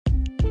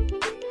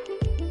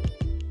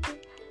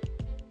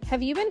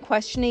Have you been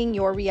questioning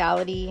your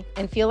reality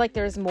and feel like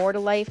there's more to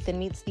life than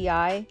meets the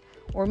eye?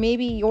 Or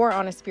maybe you're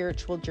on a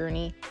spiritual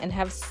journey and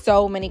have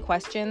so many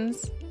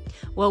questions?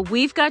 Well,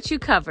 we've got you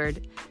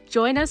covered.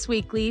 Join us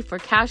weekly for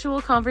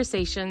casual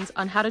conversations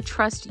on how to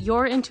trust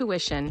your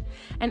intuition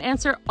and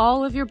answer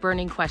all of your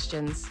burning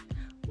questions.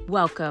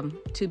 Welcome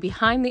to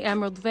Behind the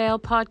Emerald Veil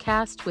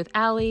podcast with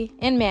Allie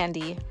And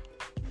Mandy.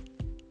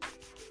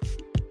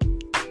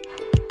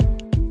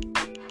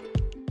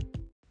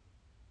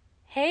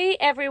 Hey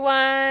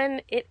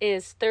everyone, it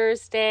is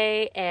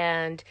Thursday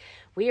and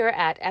we are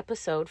at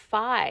episode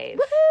 5.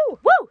 Woohoo!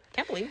 Woo!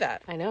 Can't believe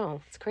that. I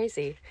know, it's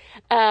crazy.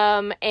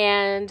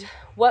 And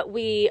what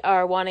we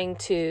are wanting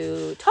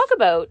to talk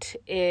about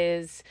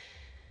is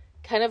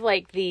kind of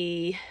like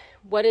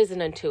what is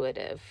an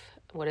intuitive?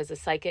 What is a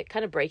psychic?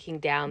 Kind of breaking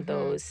down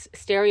those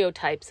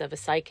stereotypes of a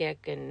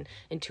psychic and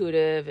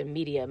intuitive and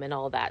medium and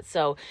all that.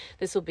 So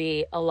this will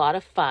be a lot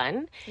of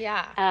fun.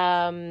 Yeah.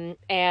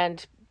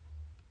 And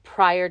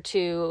prior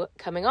to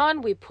coming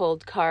on, we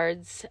pulled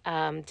cards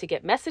to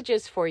get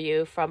messages for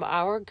you from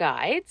our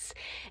guides.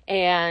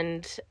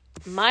 And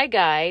my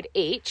guide,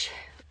 H,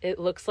 it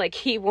looks like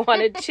he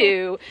wanted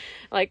to,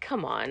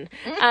 come on.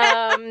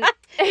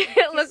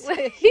 It looks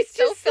like he's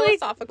so just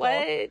philosophical.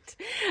 What?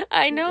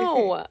 I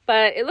know.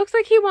 But it looks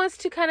like he wants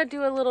to kind of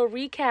do a little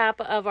recap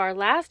of our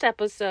last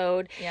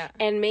episode. Yeah.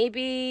 And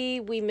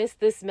maybe we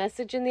missed this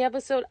message in the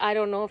episode. I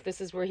don't know if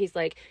this is where he's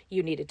like,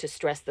 you needed to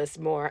stress this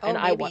more. Oh,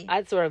 and maybe.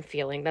 that's what I'm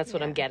feeling. That's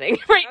what I'm getting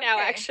right now,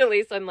 Okay.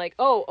 actually. So I'm like,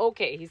 oh,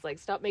 okay. He's like,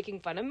 stop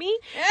making fun of me.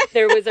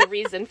 There was a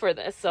reason for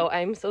this. So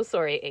I'm so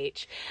sorry,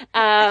 H.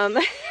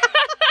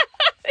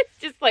 It's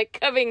just like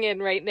coming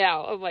in right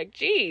now. I'm like,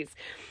 geez.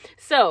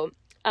 So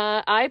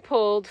I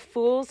pulled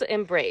Fool's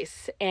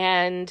Embrace,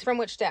 and From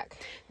which deck?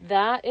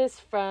 that is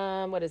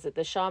from, what is it?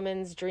 The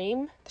Shaman's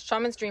Dream. The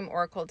Shaman's Dream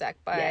Oracle deck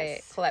by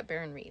Yes. Colette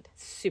Baron Reed.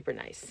 Super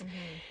nice.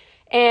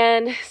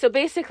 And so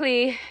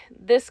basically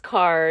this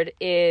card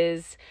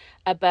is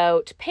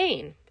about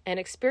pain and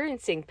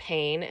experiencing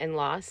pain and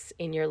loss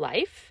in your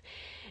life.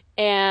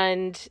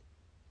 And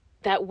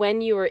that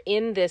when you are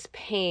in this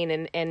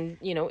pain and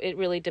you know, it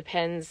really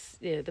depends.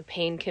 You know, the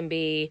pain can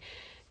be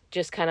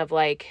just kind of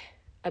like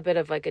a bit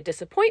of like a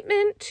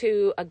disappointment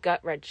to a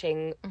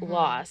gut-wrenching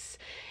loss.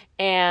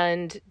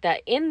 And that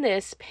in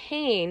this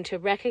pain, to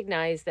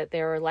recognize that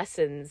there are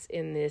lessons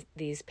in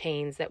these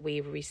pains that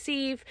we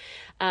receive,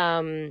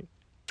 and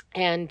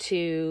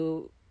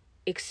to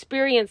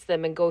experience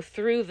them and go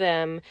through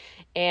them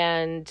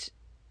and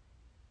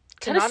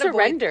kind of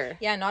surrender.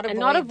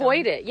 Not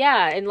avoid it.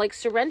 Yeah. And like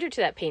surrender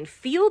to that pain,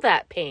 feel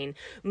that pain,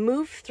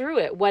 move through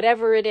it,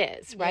 whatever it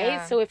is. Right.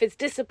 Yeah. So if it's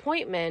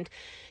disappointment,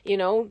 you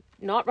know,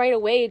 not right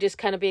away, just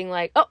kind of being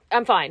like, oh,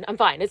 I'm fine.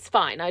 It's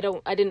fine. I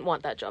didn't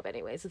want that job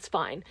anyways. It's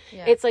fine.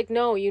 Yeah. It's like,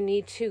 no, you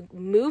need to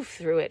move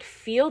through it,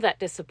 feel that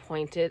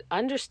disappointed,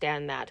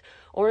 understand that.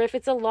 Or if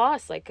it's a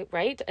loss, like,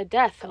 right, a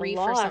death, Grief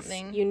a or loss,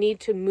 something. you need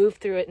to move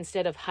through it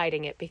instead of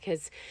hiding it,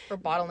 because Or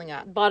bottling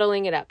up.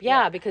 bottling it up.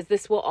 Yeah, Yeah. because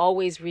this will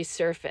always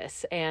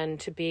resurface, and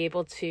to be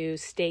able to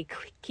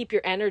keep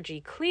your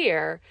energy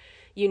clear,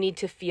 you need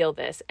to feel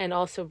this and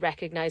also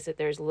recognize that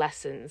there's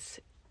lessons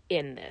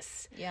in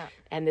this. Yeah.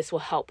 And this will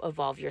help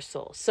evolve your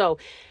soul. So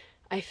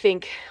I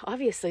think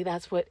obviously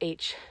that's what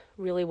H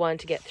really wanted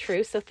to get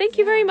through. So thank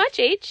you very much,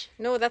 H.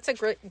 No, that's a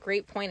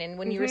great point. And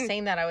when you were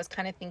saying that, I was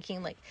kind of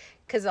thinking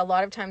because a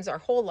lot of times our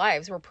whole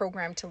lives we're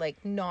programmed to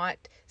not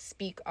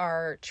speak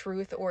our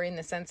truth, or in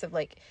the sense of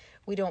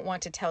we don't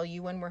want to tell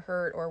you when we're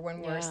hurt or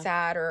when we're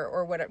sad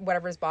or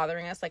whatever's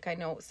bothering us. I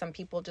know some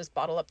people just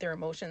bottle up their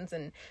emotions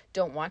and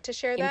don't want to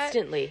share that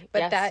Instantly. but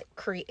yes. that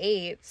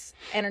creates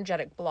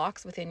energetic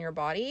blocks within your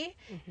body.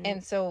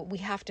 And so we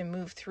have to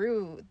move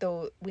through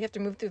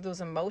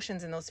those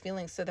emotions and those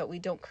feelings so that we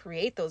don't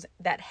create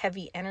that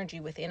heavy energy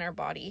within our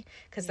body,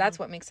 because that's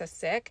what makes us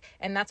sick,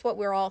 and that's what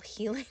we're all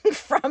healing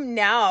from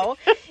now.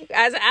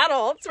 As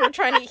adults,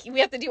 we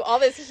have to do all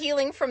this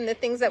healing from the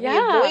things that we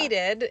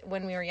avoided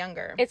when we were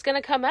younger. It's going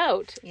to come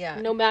out. Yeah.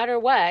 No matter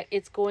what,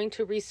 it's going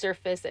to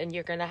resurface, and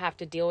you're going to have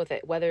to deal with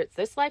it, whether it's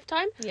this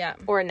lifetime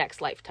or a next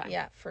lifetime.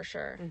 Yeah, for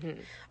sure.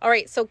 All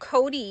right. So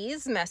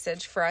Cody's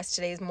message for us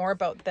today is more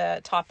about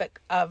the topic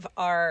of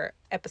our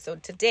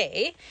episode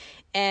today.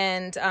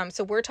 And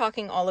so we're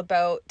talking all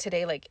about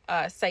today,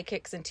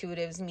 psychics,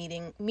 intuitives,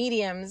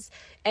 mediums,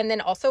 and then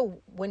also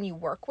when you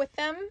work with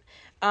them.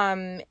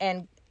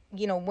 And,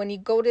 you know, when you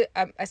go to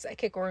a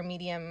psychic or a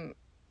medium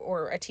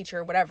or a teacher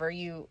or whatever,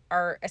 you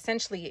are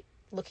essentially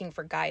looking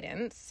for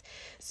guidance.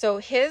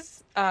 So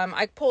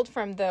I pulled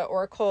from the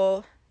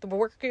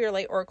Work Your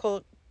Light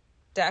Oracle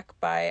deck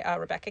by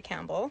Rebecca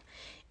Campbell,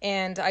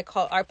 and I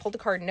pulled the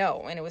card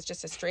no, and it was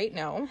just a straight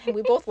no, and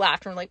we both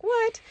laughed and we're like,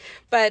 what?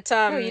 But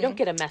No, you don't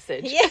get a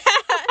message. yeah.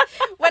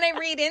 When I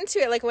read into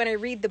it, when I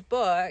read the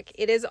book,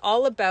 it is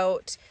all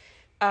about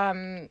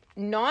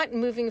not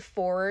moving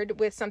forward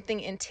with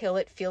something until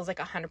it feels like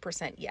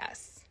 100%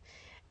 yes.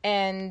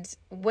 And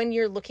when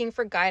you're looking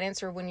for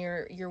guidance, or when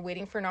you're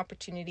waiting for an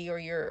opportunity, or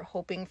you're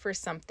hoping for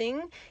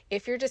something,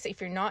 if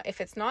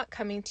it's not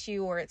coming to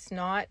you, or it's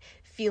not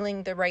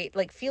feeling the right,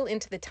 like, feel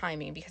into the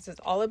timing, because it's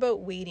all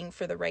about waiting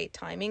for the right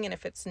timing. And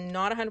if it's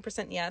not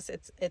 100% yes,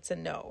 it's a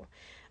no.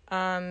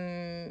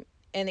 And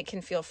it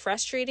can feel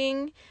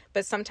frustrating,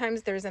 but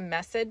sometimes there's a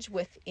message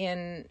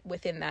within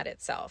that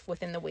itself,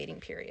 within the waiting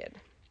period.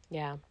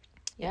 Yeah.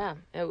 Yeah.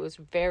 It was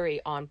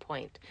very on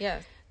point. Yeah.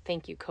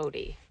 Thank you,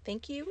 Cody.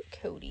 Thank you,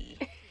 Cody.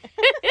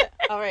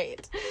 All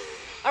right.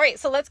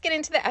 So let's get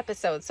into the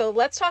episode. So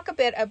let's talk a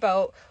bit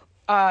about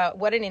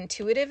what an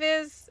intuitive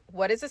is,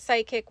 what is a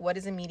psychic, what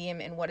is a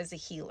medium, and what is a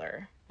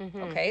healer.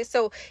 Mm-hmm. Okay.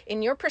 So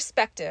in your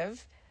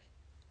perspective,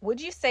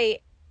 would you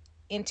say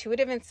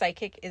intuitive and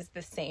psychic is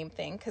the same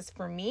thing? Because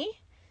for me,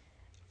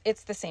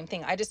 it's the same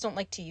thing. I just don't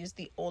like to use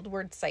the old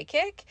word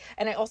psychic,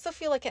 and I also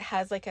feel like it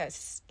has like a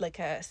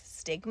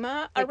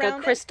stigma like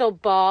around a crystal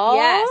ball.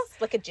 Yes,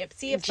 like a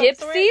gypsy of some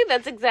sort.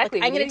 That's exactly.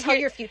 Like, I'm going to tell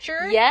your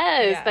future.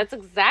 Yes, that's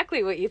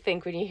exactly what you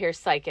think when you hear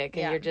psychic,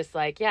 and Yeah. you're just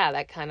like, yeah,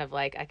 that kind of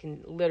like, I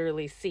can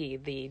literally see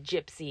the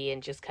gypsy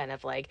and just kind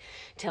of like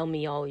tell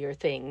me all your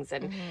things,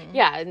 and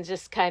and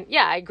just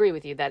I agree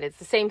with you that it's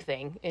the same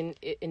thing.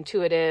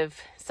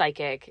 Intuitive,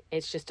 psychic,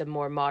 it's just a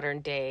more modern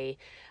day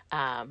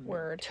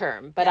word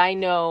term. But I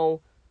know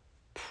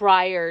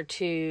prior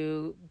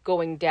to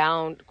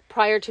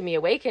me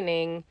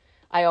awakening,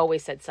 I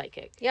always said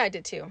psychic. Yeah, I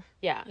did too.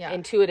 Yeah.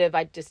 Intuitive,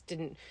 I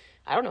didn't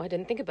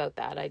think about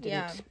that. I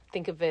didn't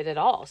think of it at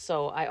all.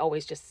 So I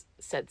always just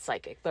said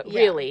psychic. But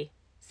really,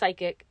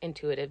 psychic,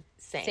 intuitive,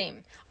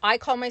 same. I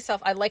call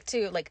myself, I like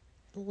to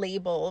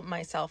label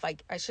myself. I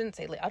shouldn't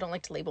say, I don't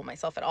like to label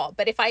myself at all.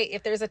 But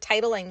if there's a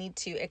title I need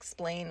to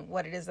explain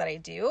what it is that I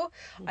do,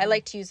 I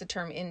like to use the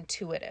term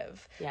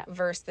intuitive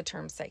versus the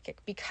term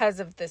psychic, because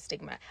of the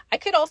stigma. I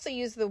could also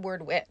use the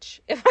word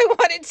witch if I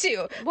wanted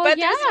to, but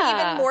there's an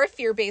even more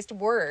fear-based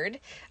word.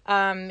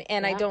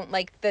 And I don't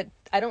like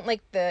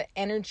the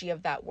energy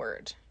of that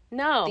word.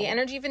 No. The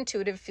energy of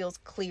intuitive feels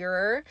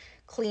clearer,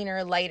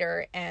 cleaner,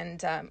 lighter,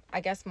 and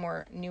I guess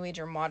more new age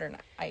or modern,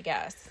 I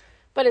guess.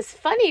 But it's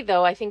funny,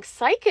 though. I think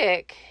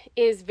psychic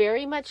is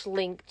very much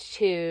linked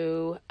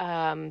to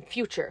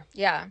future.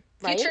 Yeah.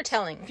 Right? Future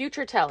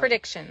telling.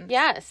 Predictions.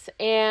 Yes.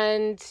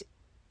 And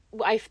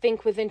I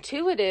think with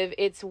intuitive,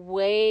 it's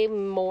way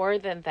more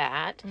than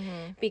that.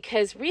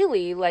 Because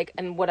really,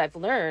 and what I've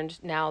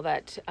learned now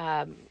that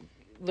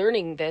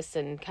learning this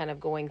and kind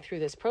of going through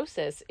this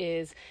process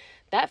is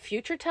that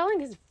future telling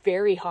is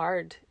very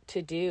hard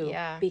to do,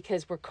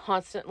 because we're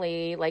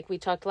constantly, like we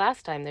talked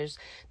last time, there's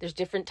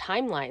different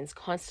timelines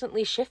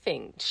constantly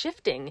shifting,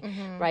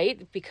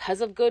 right? Because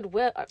of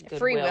goodwill.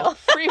 Goodwill.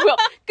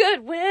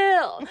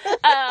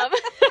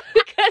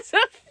 Because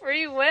of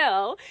free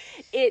will,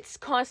 it's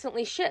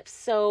constantly shifts.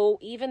 So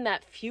even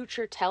that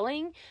future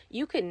telling,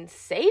 you can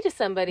say to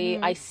somebody,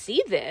 I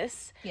see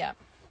this. Yeah.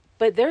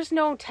 But there's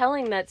no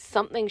telling that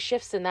something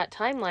shifts in that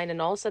timeline, and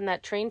all of a sudden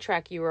that train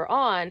track you were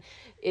on,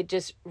 it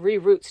just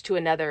reroutes to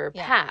another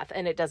path,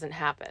 and it doesn't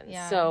happen.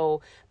 Yeah.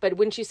 So, but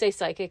wouldn't you say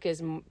psychic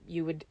is,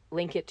 you would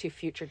link it to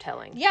future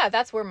telling? Yeah,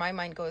 that's where my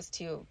mind goes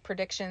to.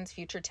 Predictions,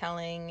 future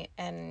telling,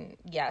 and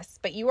yes.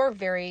 But you're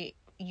right,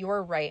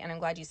 and I'm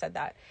glad you said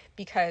that,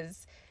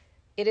 because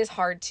it is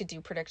hard to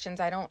do predictions.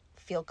 I don't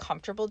feel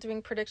comfortable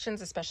doing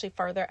predictions, especially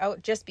farther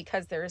out, just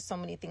because there is so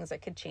many things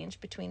that could change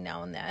between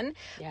now and then.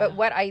 Yeah. But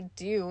what I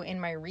do in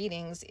my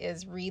readings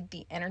is read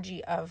the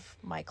energy of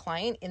my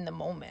client in the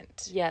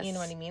moment. Yes. You know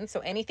what I mean?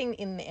 So anything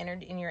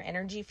in your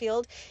energy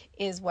field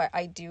is what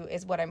I do,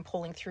 is what I'm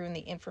pulling through, and the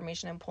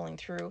information I'm pulling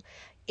through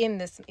in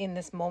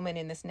this moment,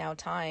 in this now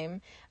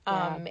time,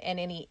 and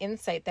any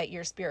insight that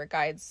your spirit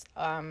guides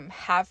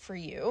have for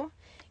you.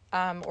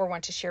 Or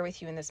want to share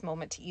with you in this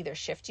moment to either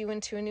shift you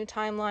into a new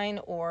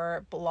timeline,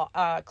 or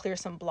clear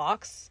some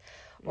blocks,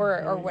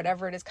 or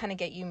whatever it is, kind of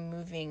get you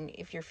moving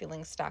if you're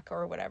feeling stuck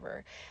or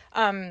whatever.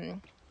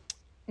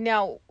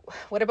 Now,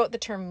 what about the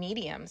term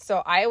medium?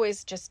 So I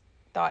always just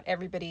thought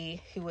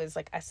everybody who was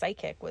like a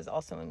psychic was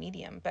also a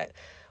medium. But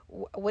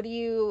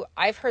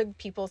I've heard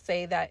people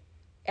say that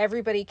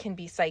everybody can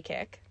be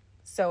psychic.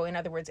 So in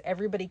other words,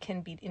 everybody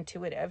can be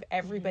intuitive.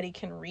 Everybody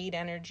can read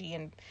energy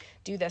and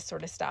do this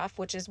sort of stuff,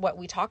 which is what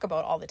we talk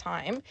about all the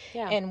time.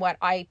 Yeah. And what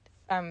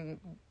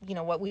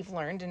what we've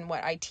learned, and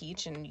what I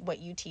teach, and what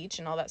you teach,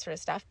 and all that sort of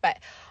stuff. But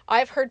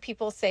I've heard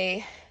people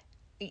say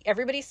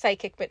everybody's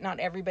psychic, but not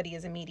everybody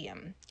is a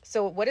medium.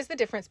 So what is the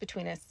difference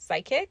between a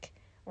psychic,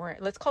 or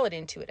let's call it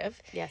intuitive?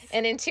 Yes.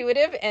 An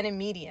intuitive and a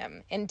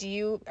medium. And do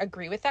you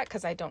agree with that?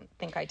 Because I don't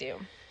think I do.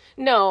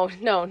 No,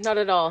 not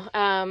at all.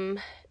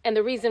 And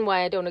the reason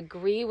why I don't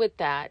agree with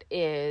that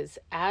is,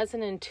 as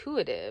an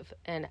intuitive,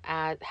 and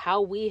as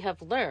how we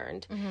have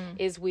learned,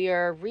 is we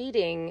are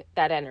reading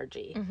that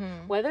energy.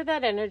 Whether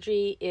that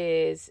energy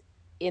is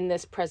in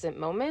this present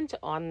moment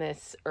on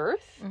this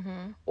earth,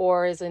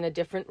 or is in a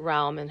different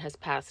realm and has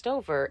passed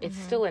over, it's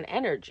still an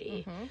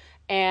energy.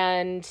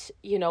 And,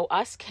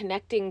 us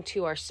connecting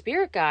to our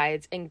spirit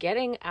guides and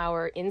getting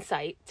our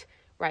insight,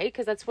 right?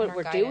 Because that's what our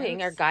we're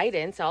doing. Our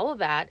guidance, all of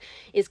that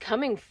is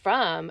coming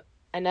from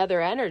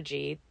another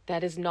energy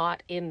that is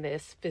not in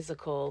this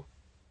physical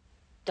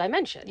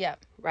dimension. Yeah.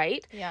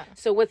 Right? Yeah.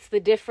 So what's the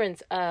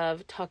difference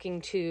of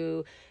talking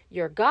to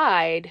your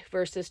guide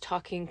versus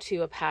talking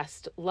to a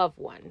past loved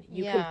one?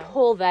 You can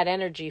pull that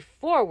energy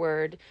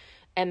forward,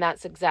 and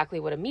that's exactly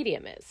what a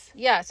medium is.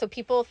 Yeah. So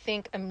people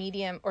think a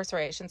medium, or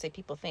sorry, I shouldn't say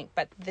people think,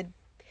 but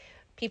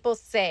people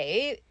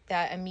say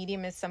that a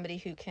medium is somebody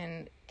who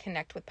can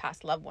connect with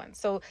past loved ones.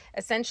 So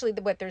essentially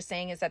what they're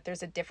saying is that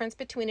there's a difference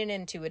between an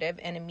intuitive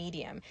and a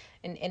medium.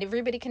 And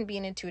everybody can be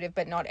an intuitive,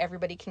 but not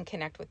everybody can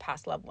connect with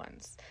past loved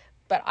ones.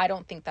 But I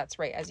don't think that's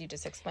right, as you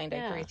just explained. I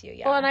agree with you.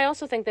 Yeah. Well, and I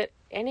also think that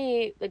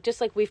just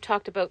like we've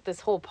talked about,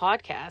 this whole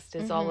podcast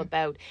is all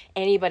about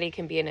anybody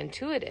can be an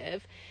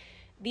intuitive.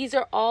 These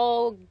are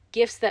all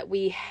gifts that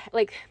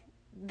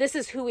this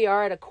is who we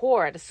are at a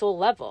core, at a soul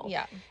level.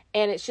 Yeah.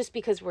 And it's just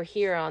because we're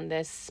here on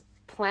this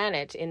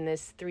planet in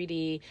this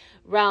 3D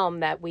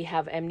realm that we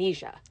have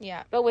amnesia.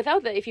 Yeah. But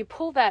without that, if you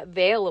pull that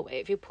veil away,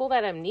 if you pull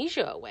that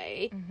amnesia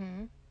away,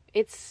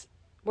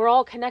 we're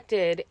all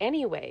connected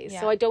anyways.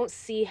 Yeah. So I don't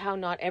see how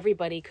not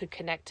everybody could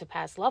connect to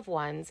past loved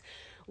ones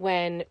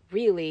when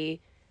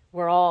really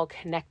we're all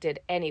connected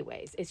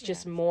anyways. It's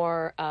just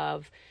more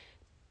of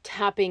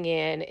tapping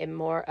in and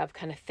more of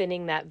kind of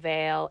thinning that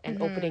veil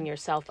and opening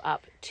yourself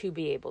up to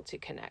be able to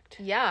connect.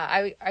 Yeah,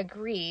 I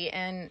agree.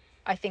 And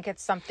I think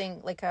it's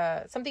something like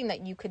something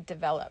that you could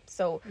develop.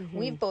 So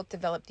we've both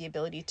developed the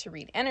ability to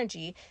read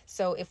energy.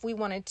 So if we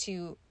wanted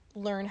to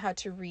learn how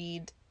to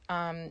read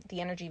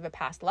the energy of a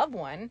past loved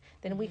one,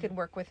 then we could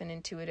work with an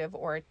intuitive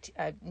or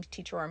a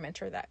teacher or a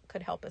mentor that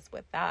could help us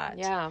with that.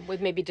 Yeah, with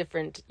maybe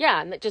different,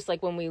 and just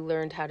like when we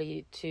learned how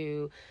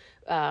to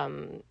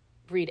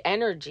read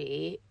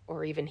energy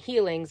or even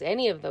healings,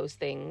 any of those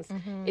things,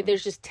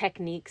 there's just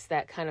techniques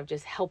that kind of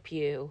just help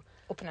you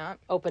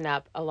open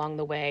up along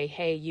the way.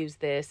 Hey, use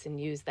this and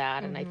use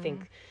that. And I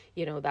think,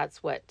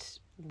 that's what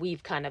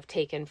we've kind of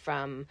taken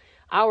from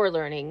our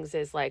learnings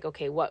is like,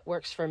 okay, what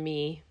works for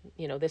me?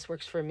 This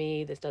works for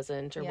me, this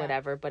doesn't, or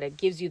whatever, but it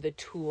gives you the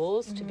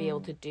tools to be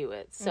able to do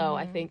it. So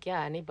I think,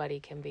 anybody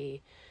can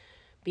be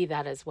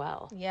that as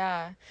well.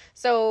 Yeah.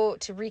 So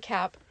to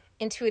recap,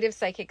 intuitive,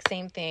 psychic,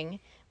 same thing.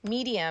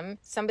 Medium,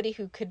 somebody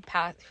who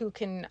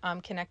can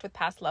connect with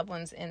past loved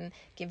ones and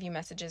give you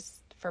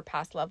messages for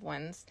past loved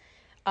ones.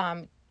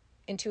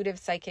 Intuitive,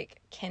 psychic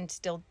can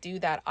still do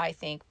that, I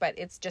think, but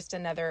it's just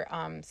another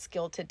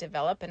skill to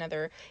develop,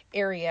 another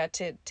area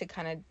to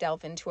kind of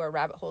delve into a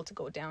rabbit hole to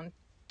go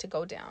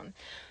down.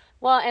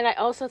 Well, and I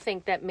also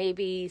think that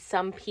maybe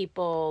some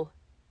people,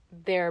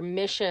 their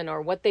mission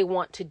or what they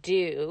want to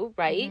do,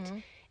 right,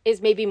 is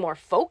maybe more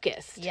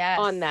focused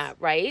on that,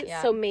 right?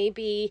 Yeah. So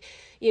maybe,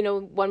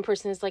 one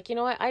person is like,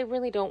 I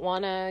really don't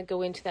want to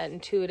go into that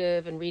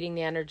intuitive and reading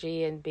the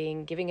energy and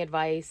giving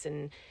advice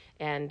and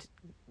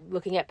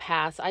looking at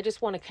past. I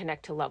just want to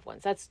connect to loved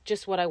ones. That's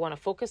just what I want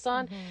to focus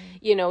on,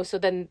 so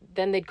then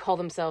they'd call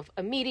themselves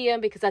a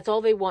medium because that's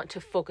all they want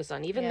to focus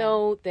on. Even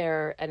though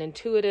they're an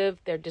intuitive,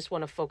 they just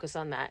want to focus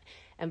on that,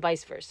 and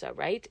vice versa,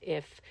 right?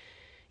 If,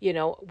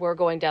 we're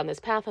going down this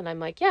path and I'm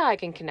like, I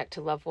can connect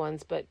to loved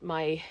ones, but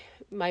my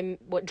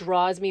what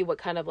draws me, what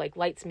kind of like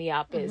lights me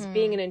up is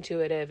being an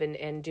intuitive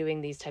and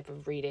doing these type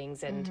of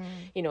readings. And,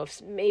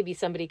 if maybe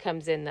somebody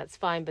comes in, that's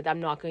fine, but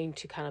I'm not going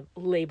to kind of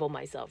label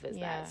myself as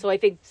that. So I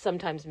think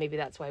sometimes maybe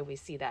that's why we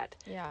see that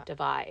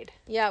divide.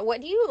 Yeah.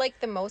 What do you like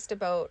the most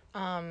about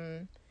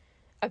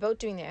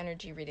doing the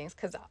energy readings?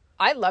 Because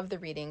I love the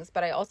readings,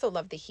 but I also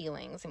love the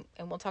healings,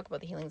 and we'll talk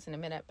about the healings in a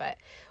minute. But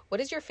what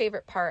is your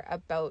favorite part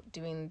about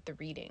doing the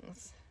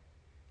readings?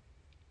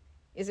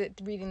 Is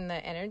it reading the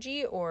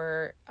energy,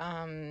 or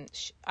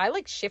I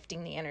like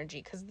shifting the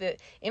energy, because the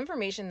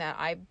information that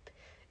I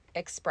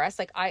express,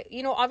 like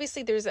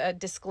obviously there's a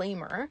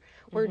disclaimer.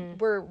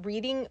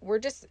 We're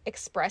just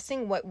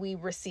expressing what we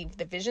receive,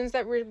 the visions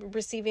that we're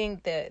receiving,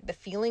 the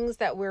feelings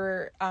that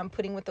we're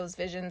putting with those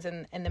visions,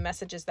 and the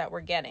messages that we're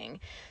getting.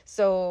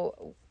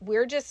 So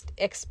we're just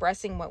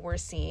expressing what we're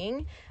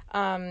seeing.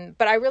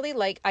 But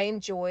I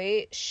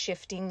enjoy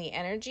shifting the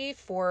energy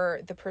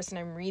for the person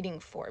I'm reading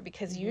for,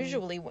 because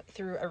usually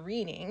through a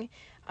reading,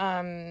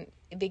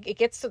 they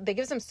gives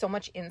them so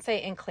much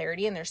insight and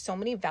clarity, and there's so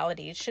many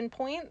validation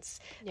points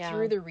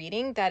through the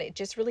reading that it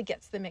just really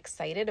gets them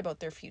excited about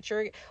their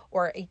future,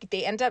 or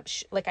they end up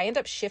I end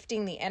up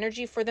shifting the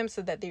energy for them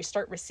so that they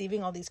start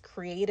receiving all these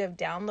creative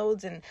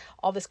downloads, and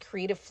all this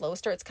creative flow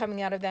starts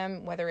coming out of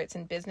them, whether it's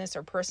in business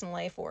or personal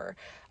life or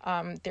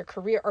their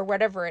career or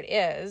whatever it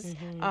is.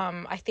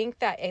 I think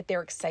that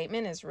their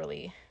excitement is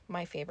really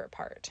my favorite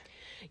part.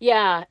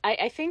 Yeah,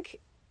 I think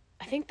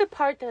the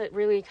part that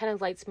really kind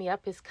of lights me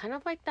up is kind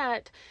of like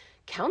that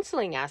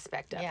counseling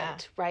aspect of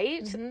it,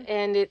 right?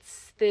 And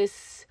it's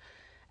this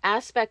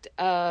aspect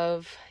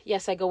of,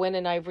 yes, I go in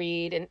and I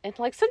read, and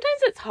like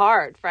sometimes it's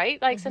hard, right?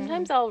 Like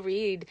sometimes I'll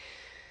read,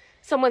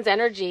 someone's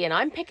energy and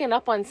I'm picking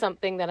up on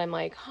something that I'm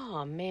like,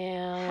 oh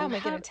man, How am I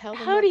going to tell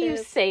them how about do you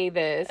this? say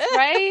this,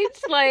 right?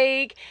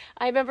 Like,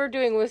 I remember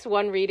doing this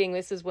one reading.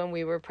 This is when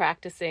we were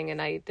practicing,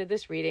 and I did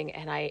this reading,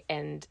 and I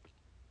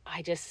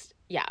just,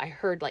 yeah, I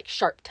heard like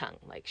sharp tongue,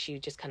 like she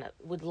just kind of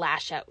would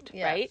lash out,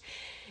 Yeah. right?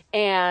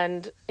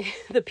 And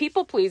the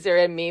people pleaser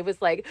in me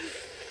was like,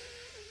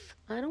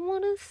 I don't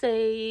want to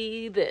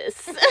say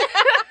this.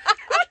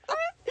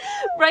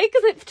 Right?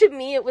 Because to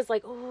me, it was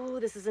like, oh,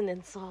 this is an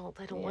insult.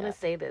 I don't want to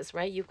say this,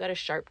 right? You've got a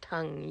sharp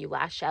tongue. You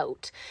lash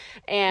out.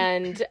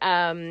 And,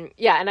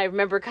 yeah, and I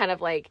remember kind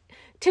of like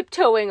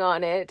tiptoeing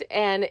on it.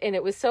 And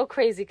it was so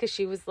crazy because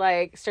she was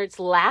like, starts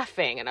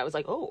laughing. And I was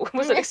like, oh, I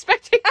wasn't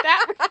expecting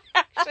that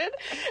reaction.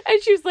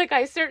 And she was like,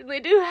 I certainly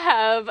do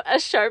have a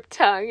sharp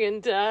tongue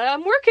and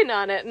I'm working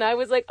on it. And I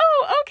was like,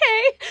 oh,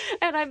 okay.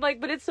 And I'm like,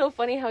 but it's so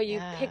funny how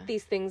you pick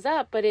these things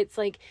up. But it's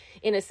like,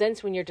 in a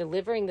sense, when you're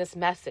delivering this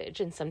message,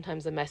 and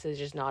sometimes the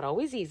message is not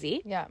always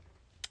easy. Yeah.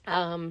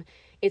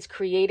 It's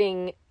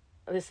creating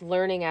this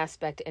learning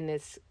aspect and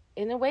this,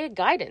 in a way,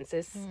 guidance.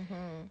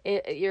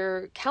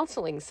 You're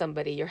counseling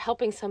somebody, you're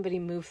helping somebody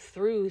move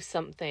through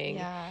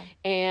something,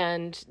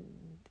 and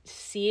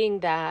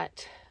seeing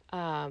that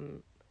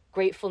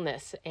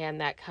gratefulness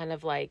and that kind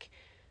of like,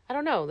 I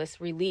don't know,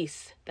 this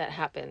release that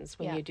happens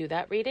when you do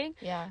that reading.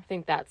 Yeah. I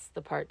think that's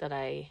the part that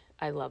I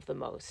love the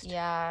most.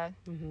 Yeah.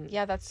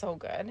 Yeah, that's so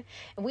good.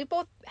 And we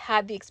both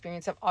had the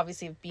experience of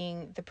obviously of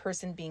being the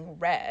person being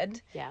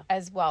read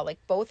as well. Like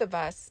both of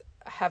us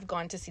have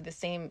gone to see the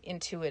same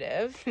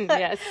intuitive.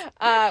 Yes.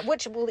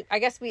 Which I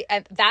guess we,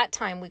 at that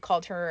time, we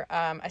called her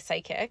a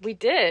psychic. We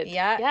did.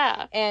 Yeah.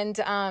 Yeah.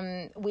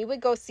 And we would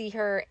go see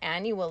her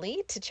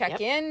annually to check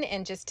in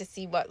and just to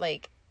see what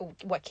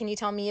can you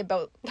tell me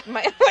about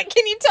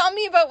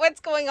what's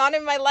going on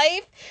in my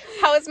life?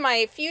 How is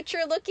my future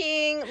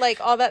looking?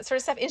 Like all that sort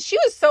of stuff. And she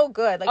was so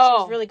good. Like she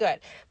was really good.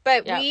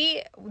 But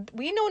we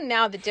know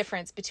now the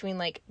difference between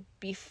like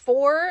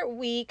before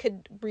we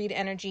could read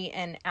energy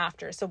and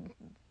after. So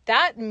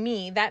that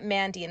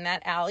Mandy and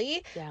that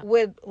Allie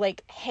would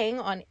like hang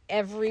on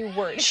every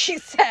word she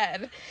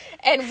said.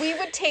 And we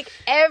would take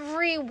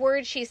every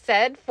word she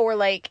said for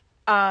like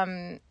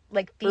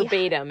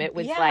verbatim. It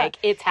was like,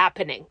 it's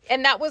happening.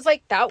 And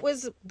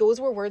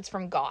those were words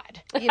from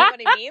God. You know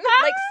what I mean?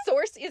 Like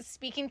source is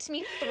speaking to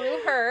me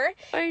through her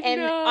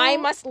and I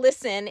must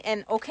listen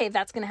and okay,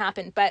 that's going to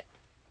happen. But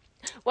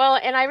well,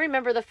 and I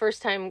remember the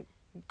first time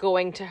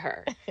going to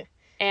her.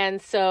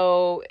 And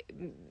so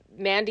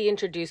Mandy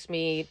introduced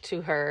me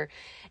to her,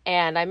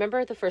 and I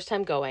remember the first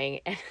time going,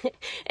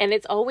 and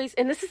it's always,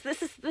 and this is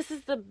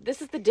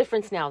the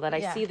difference now that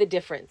I see the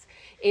difference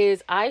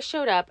is I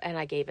showed up and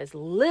I gave as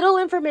little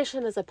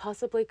information as I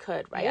possibly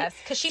could, right? Yes,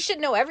 because she should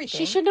know everything.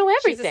 She should know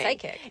everything. She's a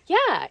psychic.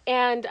 Yeah,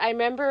 and I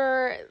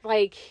remember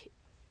like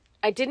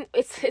I didn't.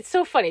 It's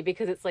so funny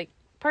because it's like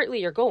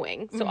partly you're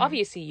going, so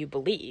obviously you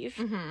believe,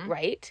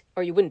 right?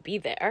 Or you wouldn't be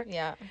there.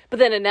 Yeah. But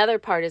then another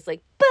part is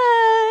like, but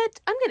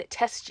I'm going to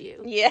test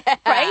you. Yeah.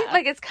 Right?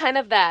 Like it's kind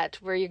of that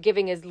where you're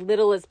giving as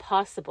little as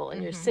possible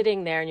and you're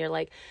sitting there and you're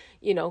like,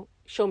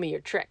 show me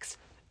your tricks.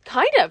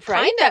 Kind of,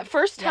 right? Kind of. That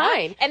first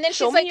time. And then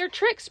show she's me like, your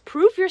tricks.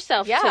 Prove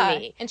yourself to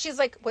me. And she's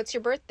like, what's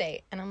your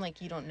birthday? And I'm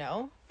like, you don't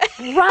know?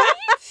 Right?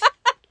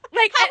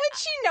 Like, how would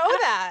she know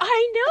that?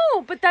 I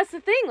know, but that's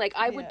the thing. Like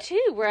I would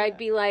too, where I'd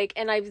be like,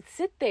 and I would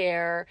sit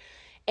there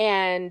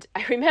and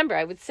I remember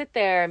I would sit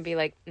there and be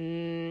like,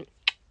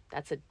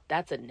 that's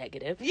a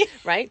negative,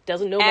 right?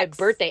 Doesn't know my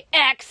birthday.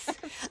 X.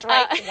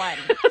 Strike one.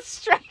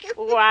 Strike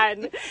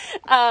one.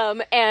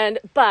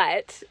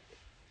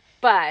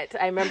 But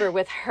I remember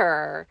with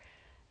her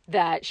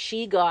that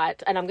she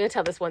got, and I'm going to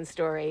tell this one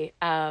story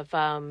of,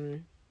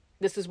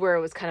 this is where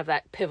it was kind of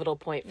that pivotal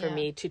point for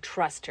me to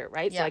trust her,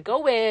 right? So I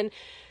go in,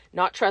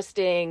 not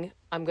trusting,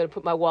 I'm going to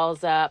put my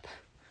walls up.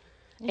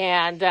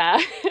 And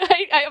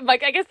I'm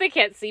like, I guess they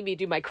can't see me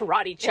do my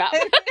karate chop. No,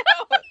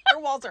 her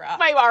walls are up.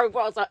 My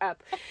walls are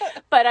up.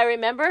 But I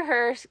remember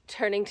her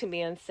turning to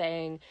me and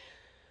saying,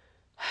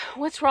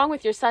 what's wrong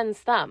with your son's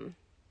thumb?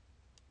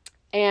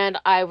 And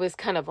I was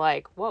kind of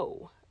like,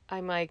 whoa.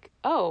 I'm like,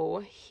 oh,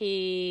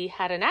 he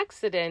had an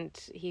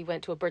accident. He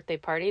went to a birthday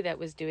party that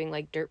was doing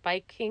like dirt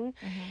biking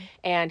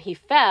and he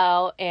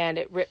fell and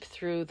it ripped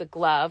through the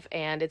glove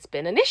and it's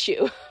been an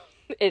issue.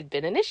 It'd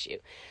been an issue.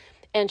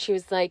 And she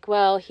was like,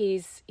 well,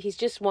 he's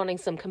just wanting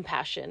some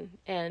compassion.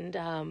 And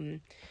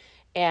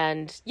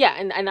yeah,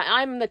 and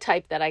I'm the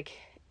type that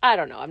I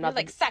don't know. I'm not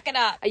like, suck it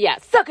up. Yeah,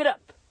 suck it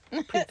up,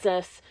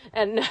 princess.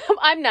 And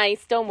I'm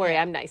nice. Don't worry,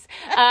 I'm nice.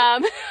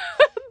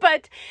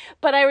 But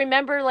I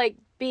remember like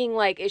being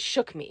like, it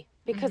shook me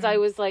because I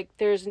was like,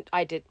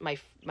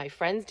 my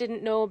friends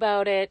didn't know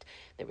about it.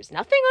 There was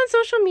nothing on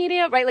social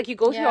media, right? Like you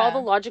go through all the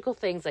logical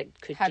things. Like,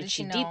 did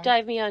she deep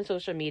dive me on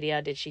social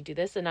media? Did she do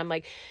this? And I'm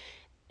like,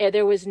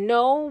 there was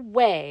no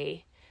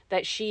way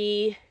that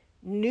she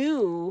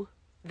knew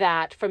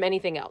that from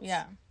anything else.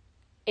 Yeah.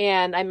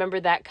 And I remember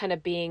that kind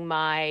of being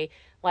my,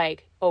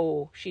 like,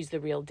 oh, she's the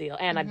real deal.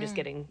 And I'm just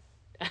getting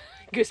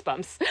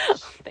Goosebumps.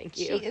 Thank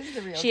you. She is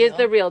the real She deal. is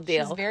the real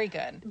deal. She's very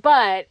good.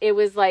 But it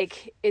was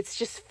like, it's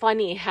just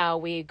funny how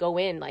we go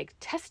in like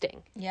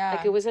testing. Yeah.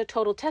 Like it was a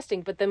total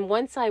testing. But then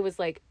once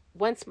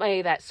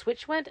that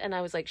switch went and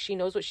I was like, she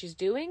knows what she's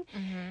doing,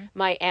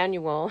 my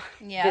annual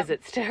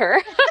visits to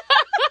her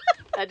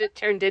that it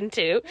turned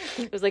into,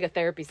 it was like a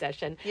therapy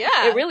session.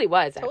 Yeah. It really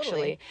was,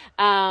 Totally.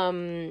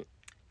 actually.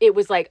 It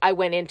was like I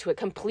went into it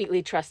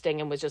completely trusting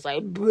and was just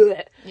like,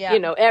 bleh. Yeah. You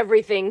know,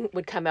 everything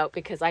would come out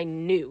because I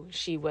knew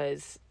she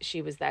was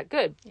that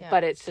good. Yeah.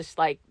 But it's just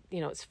like,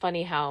 you know, it's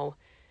funny how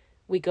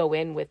we go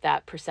in with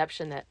that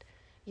perception that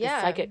the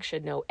psychic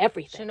should know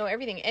everything. Should know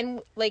everything.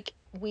 And like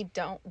we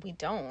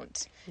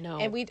don't. No.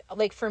 And we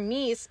like, for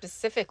me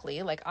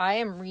specifically, like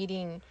I'm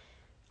reading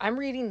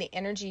the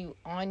energy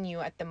on you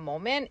at the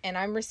moment, and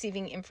I'm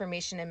receiving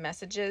information and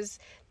messages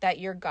that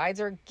your guides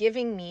are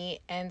giving me,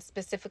 and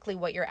specifically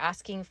what you're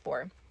asking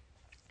for.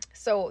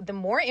 So the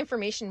more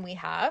information we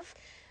have,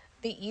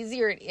 the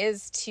easier it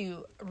is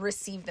to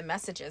receive the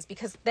messages,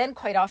 because then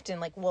quite often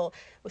like we'll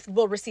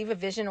receive a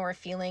vision or a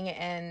feeling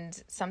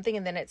and something,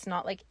 and then it's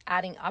not like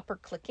adding up or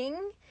clicking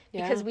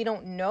because we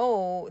don't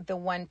know the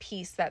one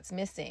piece that's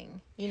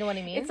missing. You know what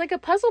I mean? It's like a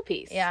puzzle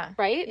piece. Yeah.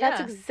 Right? Yeah.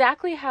 That's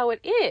exactly how it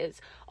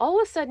is.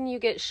 All of a sudden you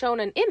get shown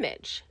an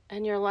image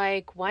and you're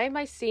like, why am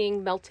I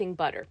seeing melting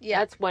butter? Yeah.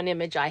 That's one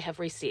image I have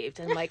received.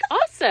 And I'm like,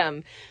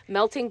 awesome.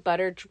 Melting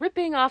butter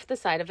dripping off the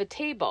side of a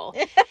table.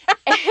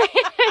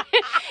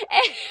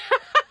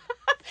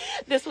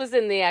 This was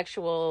in the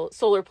actual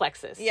solar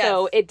plexus. Yes.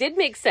 So it did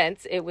make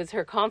sense. It was,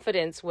 her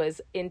confidence was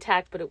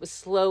intact, but it was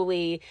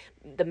slowly,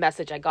 the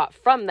message I got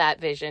from that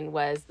vision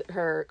was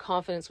her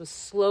confidence was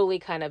slowly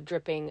kind of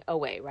dripping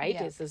away, right?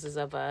 Yeah. This is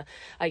of a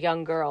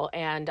young girl.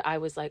 And I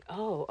was like,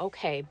 oh,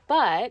 okay.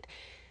 But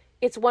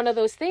it's one of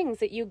those things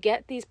that you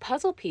get these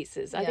puzzle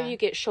pieces. Either you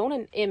get shown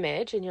an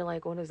image and you're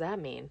like, what does that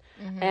mean?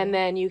 And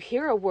then you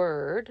hear a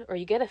word or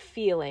you get a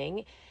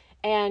feeling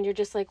and you're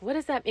just like, what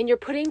is that? And you're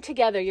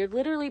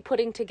literally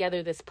putting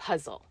together this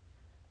puzzle,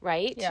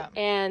 right? Yeah.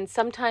 And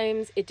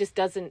sometimes it just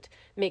doesn't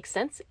make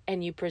sense.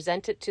 And you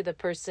present it to the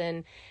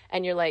person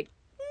and you're like,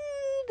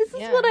 this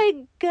is what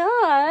I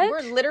got.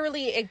 We're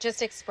literally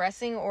just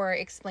expressing or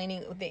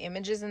explaining the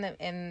images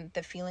and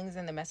the feelings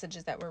and the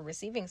messages that we're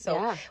receiving.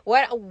 So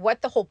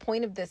what the whole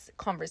point of this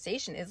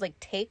conversation is, like,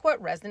 take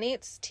what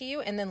resonates to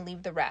you and then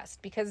leave the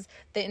rest, because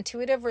the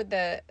intuitive or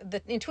the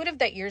intuitive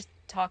that you're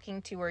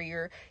talking to or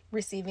you're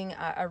receiving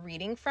a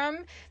reading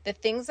from, the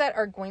things that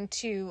are going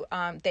to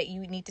that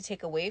you need to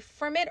take away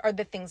from it are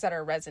the things that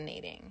are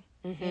resonating.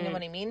 You know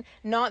what I mean?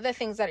 Not the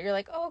things that you're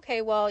like, oh,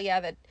 okay, well, yeah,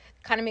 that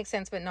kind of makes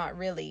sense, but not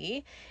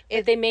really.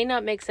 They may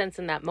not make sense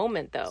in that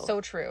moment, though.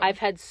 So true. I've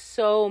had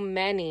so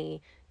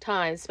many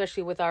times,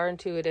 especially with our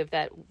intuitive,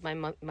 that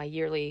my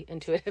yearly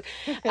intuitive,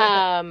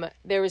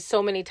 there was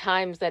so many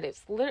times that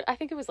I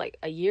think it was like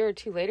a year or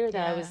two later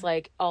that I was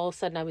like, all of a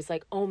sudden I was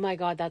like, oh my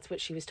God, that's what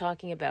she was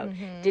talking about.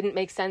 Didn't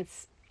make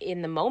sense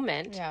in the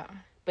moment. Yeah.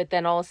 But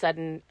then all of a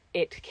sudden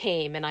it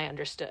came and I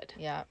understood.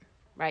 Yeah.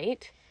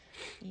 Right?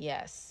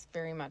 Yes,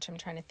 very much. I'm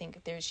trying to think.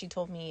 She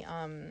told me,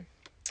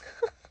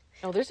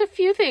 oh, there's a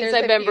few things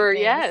I remember.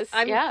 Yes.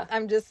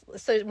 I'm just,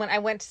 so when I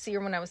went to see her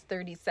when I was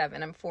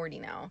 37, I'm 40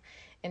 now.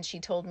 And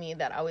she told me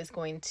that I was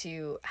going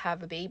to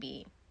have a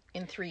baby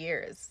in 3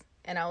 years.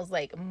 And I was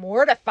like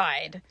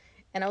mortified.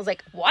 And I was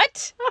like,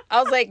 what?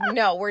 I was like,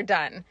 no, we're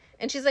done.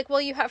 And she's like, well,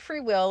 you have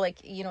free will. Like,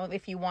 you know,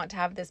 if you want to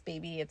have this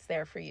baby, it's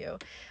there for you.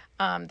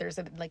 There's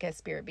a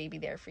spirit baby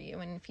there for you.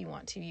 And if you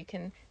want to, you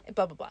can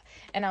blah, blah, blah.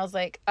 And I was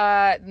like,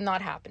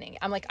 not happening.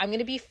 I'm like, I'm going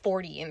to be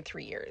 40 in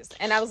 3 years.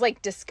 And I was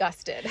like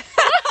disgusted.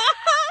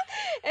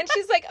 And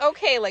she's like,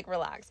 okay, like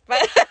relax.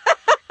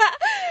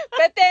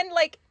 But then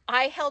like,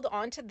 I held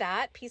on to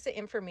that piece of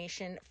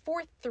information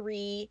for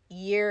 3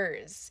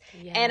 years.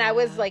 Yeah. And I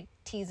was like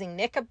teasing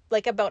Nick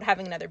like about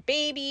having another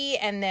baby.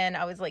 And then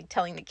I was like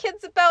telling the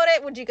kids about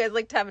it. Would you guys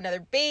like to have another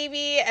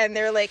baby? And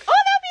they're like, oh,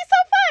 that'd be so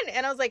fun.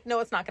 And I was like, no,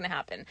 it's not going to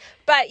happen.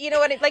 But you know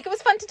what? It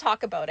was fun to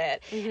talk about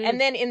it.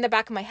 And then in the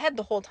back of my head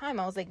the whole time,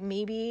 I was like,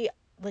 maybe,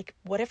 like,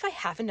 what if I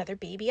have another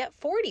baby at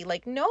 40?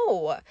 Like,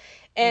 no.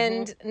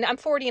 And I'm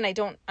 40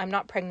 and I'm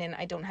not pregnant.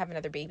 I don't have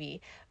another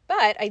baby.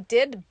 But I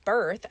did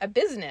birth a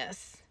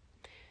business.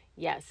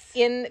 Yes.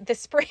 In the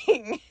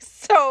spring.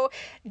 So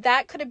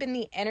that could have been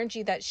the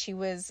energy that she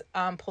was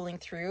pulling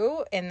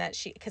through, and that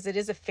because it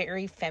is a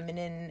very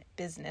feminine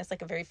business,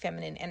 like a very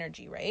feminine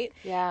energy, right?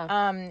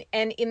 Yeah.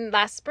 And in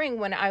last spring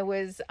when I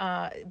was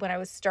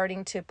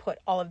starting to put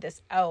all of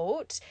this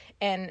out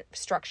and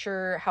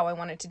structure how I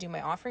wanted to do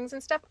my offerings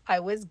and stuff, I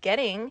was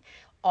getting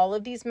all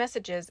of these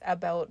messages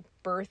about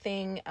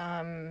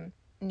birthing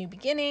new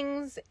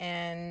beginnings,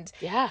 and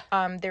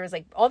there was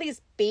like all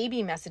these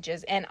baby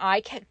messages, and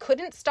I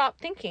couldn't stop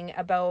thinking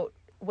about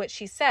what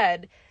she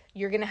said.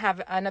 You're gonna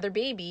have another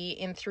baby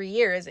in 3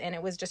 years, and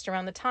it was just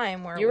around the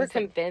time where you were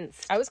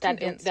convinced. I was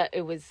convinced that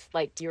it was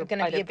like you were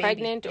either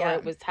pregnant or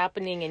it was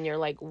happening, and you're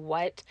like,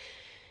 what?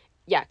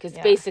 Yeah, because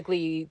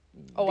basically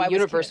the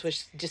universe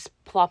was just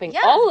plopping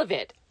all of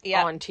it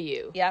onto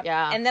you.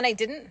 Yeah, and then I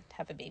didn't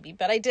have a baby,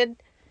 but I did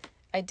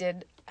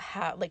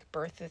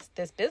birth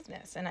this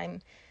business, and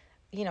I'm,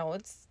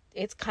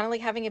 it's kind of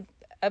like having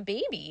a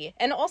baby.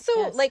 And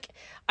also like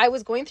I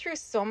was going through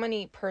so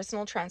many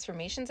personal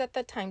transformations at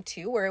that time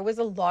too, where it was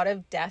a lot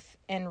of death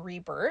and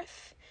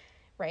rebirth,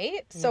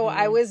 right? So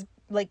I was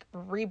like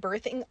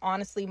rebirthing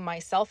honestly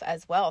myself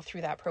as well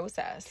through that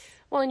process.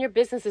 Well, and your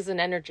business is an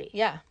energy.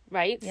 Yeah.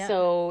 Right? Yeah.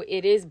 So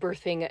it is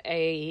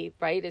birthing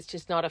right? It's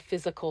just not a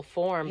physical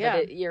form,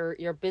 but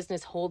your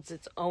business holds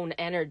its own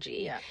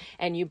energy. Yeah.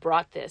 And you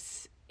brought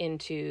this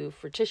into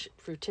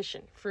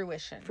fruition.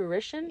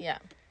 Fruition? Yeah.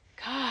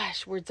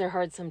 Gosh, words are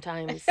hard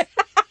sometimes.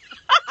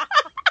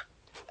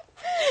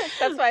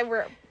 That's why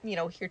we're,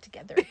 here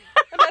together.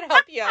 I'm going to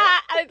help you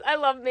out. I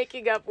love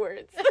making up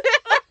words.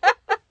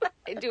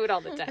 I do it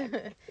all the time.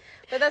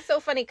 But that's so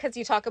funny because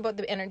you talk about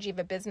the energy of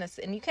a business,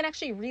 and you can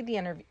actually read the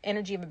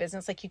energy of a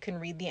business like you can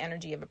read the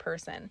energy of a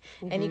person.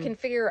 Mm-hmm. And you can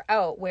figure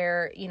out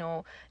where,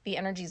 the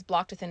energy is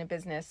blocked within a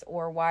business,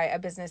 or why a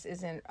business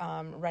isn't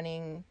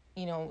running,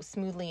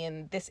 smoothly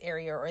in this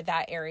area or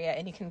that area.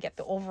 And you can get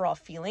the overall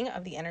feeling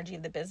of the energy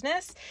of the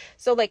business.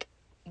 So like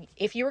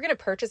if you were going to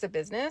purchase a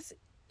business,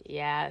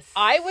 yes,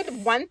 I would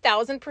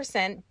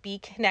 1000% be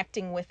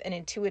connecting with an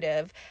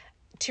intuitive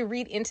to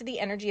read into the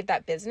energy of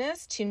that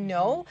business, to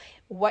know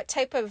what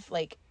type of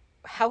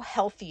how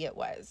healthy it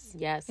was.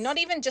 Yes. Not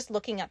even just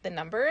looking at the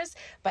numbers,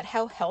 but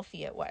how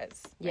healthy it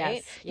was. Right?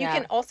 Yes. Yeah. You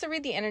can also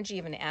read the energy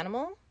of an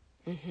animal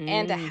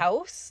and a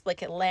house,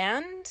 like a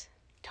land.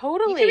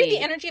 Totally. You can read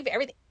the energy of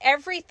everything.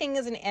 Everything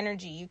is an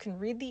energy. You can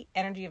read the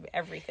energy of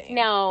everything.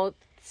 Now,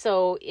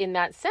 so in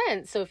that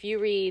sense, so if you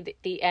read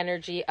the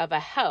energy of a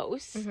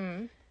house,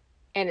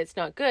 and it's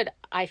not good,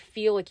 I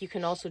feel like you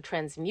can also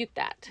transmute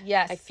that.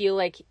 Yes. I feel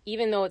like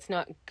even though it's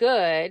not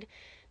good,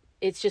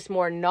 it's just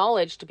more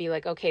knowledge to be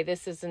like, okay,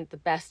 this isn't the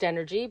best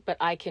energy, but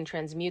I can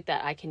transmute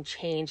that. I can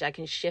change, I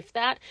can shift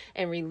that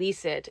and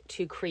release it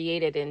to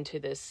create it into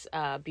this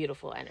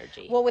beautiful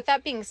energy. Well, with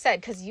that being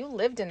said, because you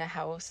lived in a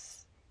house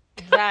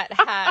that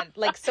had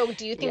so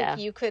do you think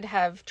you could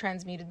have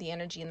transmuted the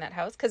energy in that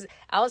house? Because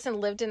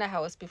Allison lived in a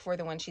house before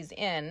the one she's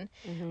in,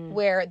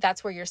 where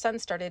that's where your son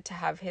started to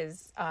have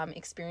his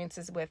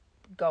experiences with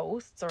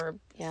ghosts or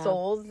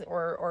souls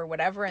or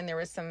whatever, and there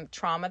was some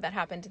trauma that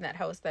happened in that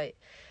house that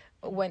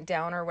went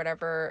down or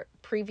whatever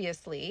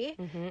previously.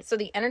 So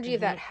the energy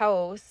of that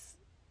house,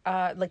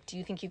 do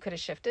you think you could have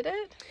shifted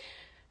it?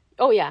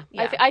 Oh yeah.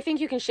 I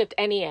think you can shift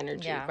any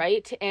energy,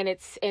 right? And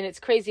it's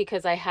crazy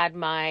because I had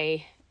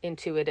my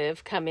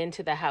intuitive come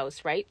into the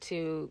house, right,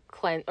 to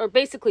cleanse, or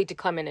basically to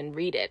come in and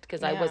read it,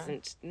 because I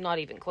wasn't not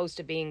even close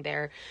to being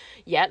there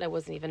yet. I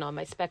wasn't even on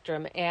my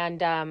spectrum,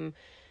 and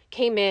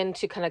came in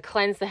to kind of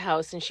cleanse the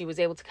house, and she was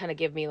able to kind of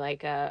give me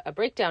like a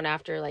breakdown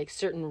after like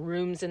certain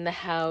rooms in the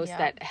house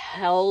that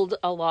held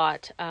a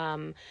lot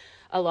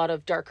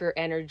of darker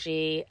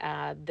energy.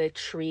 The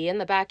tree in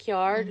the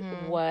backyard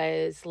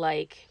was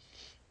like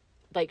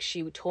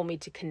she told me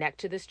to connect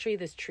to this tree.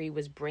 This tree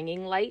was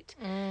bringing light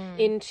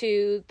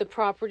into the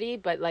property,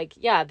 but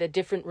the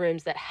different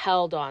rooms that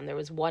held on. There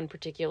was one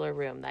particular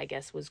room that I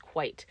guess was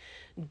quite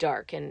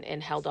dark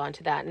and held on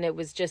to that. And it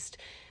was just,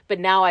 but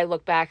now I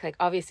look back,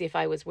 obviously if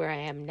I was where I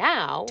am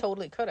now,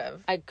 totally could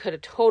have. I could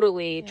have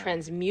totally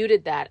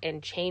transmuted that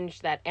and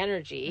changed that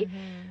energy.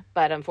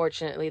 But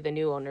unfortunately the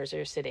new owners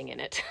are sitting in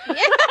it. And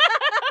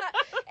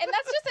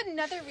that's just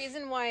another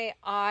reason why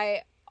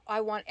I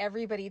want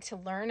everybody to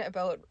learn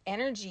about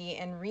energy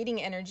and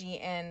reading energy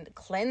and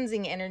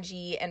cleansing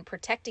energy and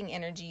protecting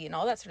energy and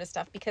all that sort of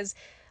stuff. Because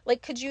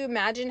could you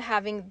imagine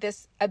having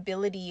this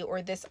ability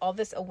or all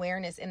this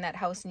awareness in that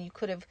house, and you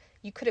could have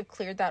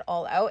cleared that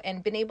all out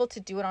and been able to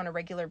do it on a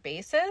regular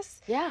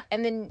basis? Yeah.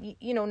 And then,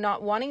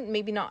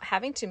 maybe not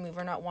having to move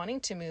or not wanting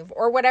to move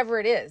or whatever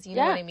it is. You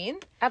know what I mean?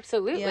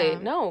 Absolutely. Yeah.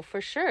 No, for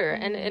sure.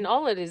 And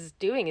all it is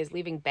doing is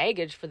leaving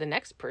baggage for the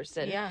next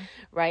person. Yeah.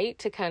 Right?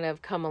 To kind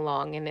of come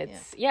along. And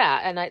it's,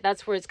 and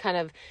that's where it's kind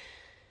of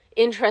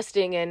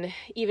interesting. And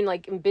even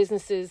in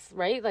businesses,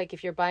 right?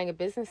 If you're buying a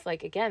business,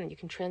 again, you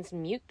can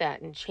transmute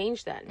that and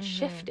change that and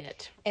shift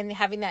it. And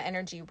having that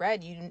energy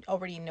read, you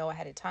already know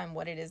ahead of time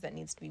what it is that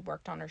needs to be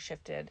worked on or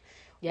shifted.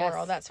 Or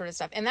all that sort of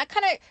stuff. And that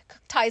kind of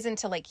ties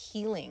into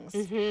healings.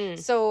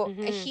 So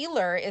a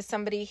healer is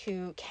somebody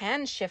who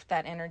can shift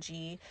that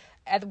energy,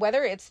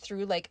 whether it's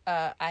through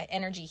a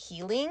energy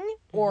healing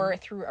or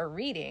through a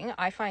reading.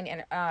 I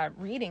find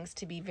readings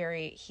to be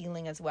very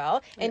healing as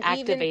well. And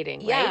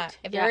activating, right?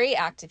 Very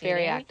activating.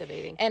 Very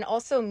activating. And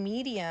also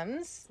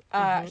mediums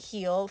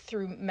heal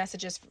through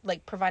messages,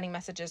 providing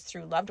messages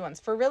through loved ones.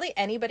 For really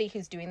anybody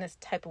who's doing this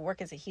type of work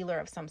is a healer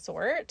of some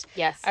sort.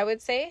 Yes. I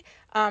would say.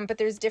 But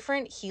there's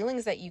different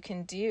healings that you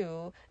can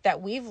do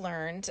that we've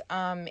learned.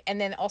 And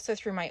then also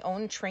through my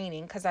own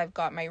training, because I've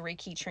got my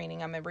Reiki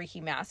training. I'm a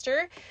Reiki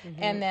master.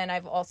 And then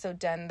I've also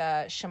done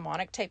the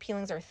shamanic type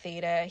healings or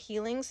theta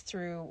healings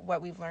through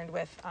what we've learned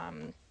with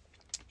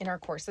in our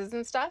courses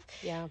and stuff.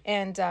 Yeah.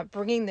 And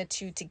bringing the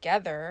two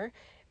together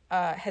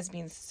has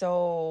been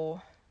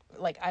so...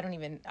 I don't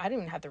even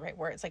have the right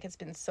words. It's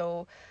been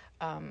so,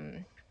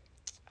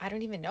 I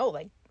don't even know,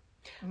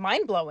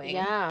 mind-blowing.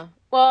 Yeah.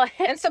 Well,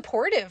 and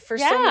supportive for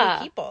so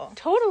many people.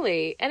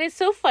 Totally. And it's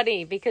so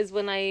funny because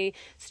when I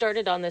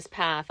started on this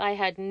path, I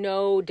had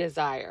no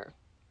desire.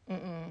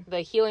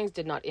 The healings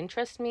did not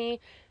interest me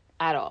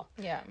at all.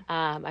 Yeah.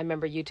 I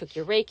remember you took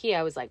your Reiki.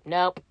 I was like,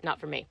 nope, not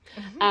for me.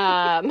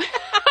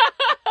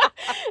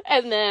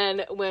 And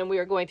then when we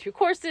were going through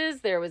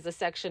courses, there was a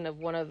section of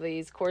one of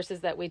these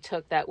courses that we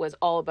took that was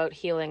all about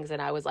healings.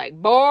 And I was like,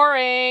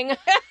 boring.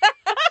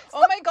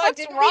 Oh my God!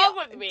 What's wrong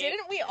with me?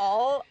 Didn't we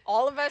all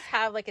of us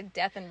have like a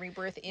death and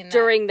rebirth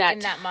during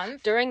that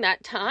month, during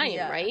that time,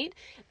 right?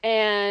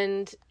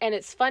 And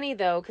it's funny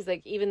though, because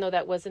like even though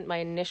that wasn't my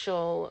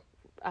initial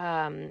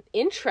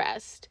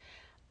interest,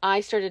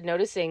 I started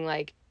noticing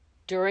like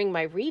during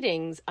my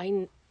readings,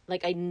 I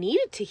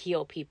needed to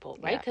heal people,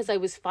 right? Because I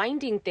was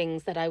finding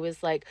things that I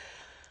was like,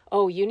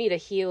 oh, you need a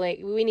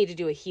healing. We need to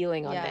do a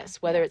healing on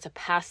this, whether it's a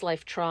past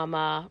life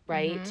trauma,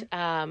 right?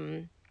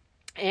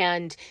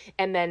 And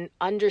then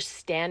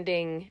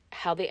understanding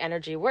how the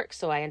energy works.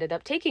 So I ended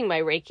up taking my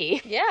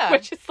Reiki,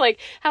 which is like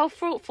how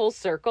full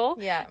circle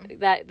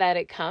that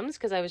it comes.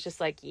 Because I was just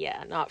like,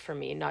 yeah, not for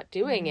me, not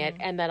doing it.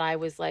 And then I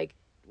was like,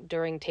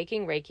 during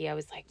taking Reiki, I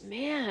was like,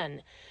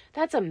 man,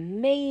 that's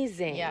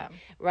amazing,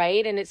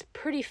 right? And it's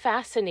pretty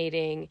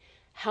fascinating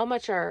how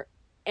much our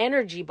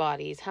energy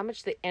bodies, how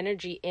much the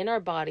energy in our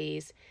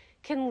bodies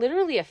can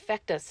literally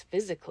affect us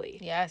physically.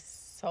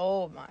 Yes.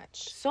 So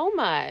much.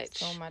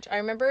 I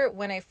remember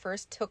when I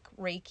first took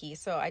Reiki.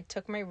 So I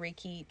took my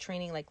Reiki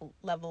training like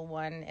level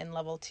 1 and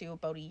level 2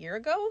 about a year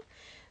ago.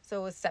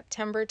 So it was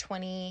September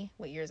 2020,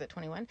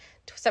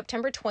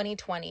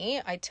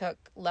 I took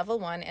level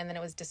 1, and then it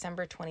was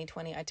December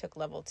 2020, I took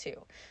level 2.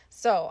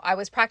 So I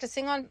was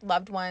practicing on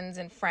loved ones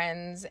and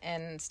friends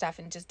and stuff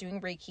and just doing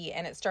Reiki.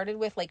 And it started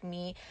with like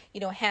me,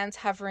 hands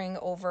hovering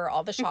over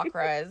all the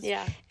chakras.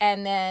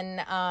 And then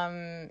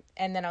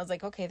I was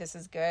like, okay, this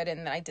is good.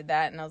 And then I did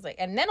that, and I was like,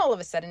 and then all of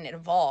a sudden it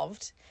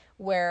evolved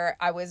where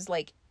I was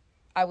like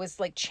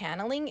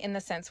channeling, in the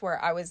sense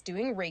where I was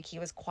doing Reiki. It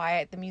was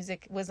quiet. The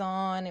music was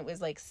on. It was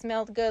like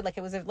smelled good. Like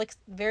it was a like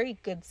very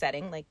good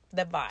setting, like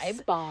the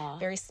vibe,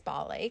 very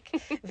spa-like,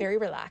 very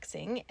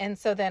relaxing. And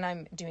so then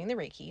I'm doing the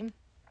Reiki,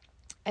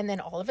 and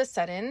then all of a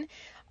sudden,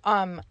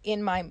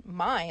 in my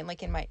mind,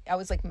 I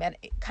was like kind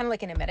of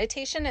like in a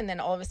meditation. And then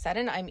all of a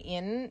sudden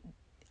I'm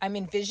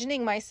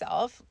envisioning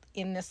myself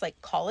in this like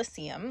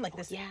Colosseum, like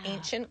this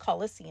ancient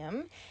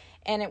Colosseum.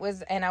 And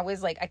I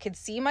was like, I could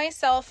see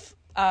myself.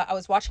 I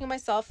was watching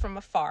myself from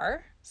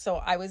afar. So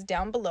I was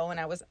down below, and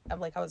I was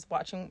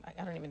watching,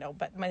 I don't even know,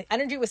 but my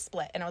energy was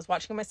split, and I was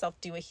watching myself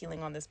do a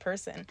healing on this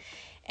person.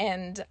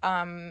 And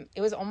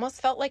it was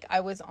almost felt like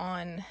I was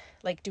on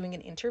like doing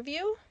an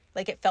interview.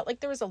 Like it felt like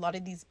there was a lot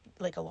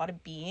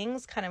of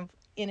beings kind of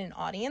in an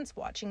audience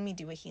watching me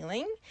do a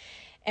healing.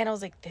 And I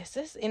was like, this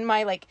is in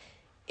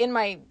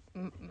my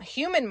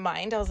human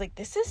mind, I was like,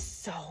 this is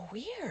so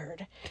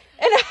weird.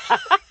 And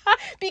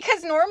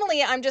because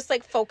normally I'm just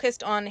like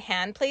focused on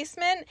hand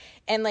placement,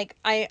 and like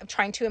I am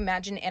trying to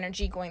imagine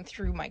energy going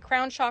through my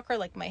crown chakra,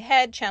 like my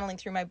head, channeling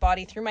through my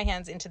body, through my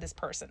hands into this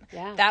person.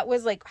 That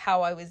was like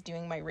how I was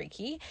doing my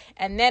Reiki.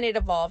 And then it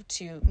evolved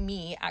to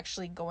me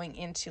actually going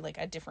into like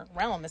a different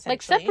realm, essentially.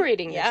 Like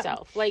separating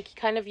yourself, like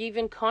kind of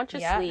even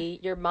consciously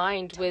your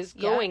mind was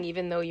going,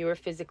 even though you were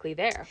physically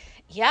there.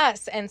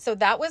 Yes. And so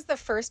that was the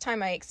first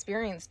time I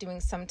experienced doing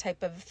some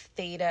type of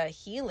theta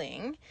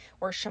healing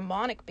or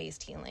shamanic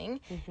based healing.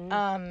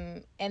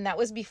 And that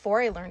was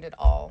before I learned it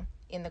all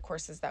in the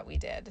courses that we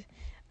did.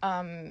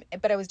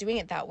 But I was doing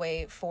it that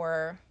way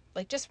for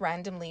like just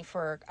randomly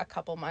for a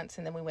couple months,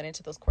 and then we went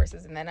into those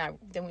courses, and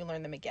then we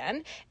learned them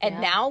again.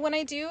 And now when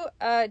I do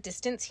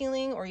distance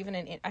healing, or even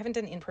I haven't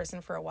done in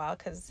person for a while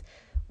because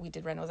we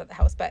did renos at the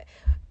house, but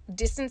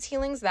distance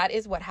healings, that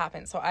is what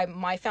happens. So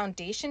my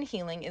foundation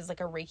healing is like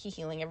a Reiki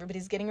healing.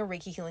 Everybody's getting a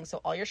Reiki healing,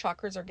 so all your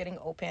chakras are getting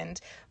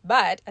opened,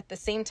 but at the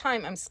same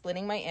time I'm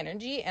splitting my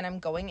energy, and I'm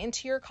going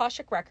into your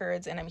Akashic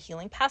records, and I'm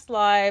healing past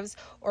lives,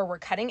 or we're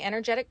cutting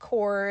energetic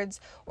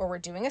cords, or we're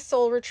doing a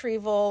soul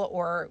retrieval,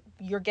 or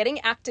you're getting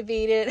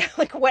activated,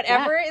 like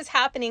whatever is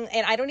happening.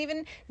 And I don't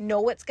even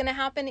know what's going to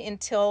happen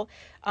until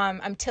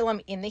I'm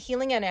in the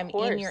healing, and I'm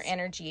in your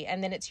energy.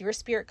 And then it's your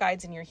spirit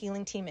guides and your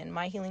healing team and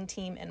my healing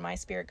team and my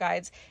spirit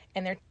guides,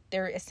 and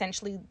they're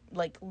essentially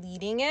like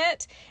leading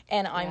it,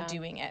 and I'm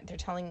doing it. They're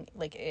telling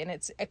and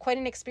it's quite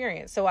an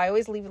experience. So I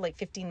always leave like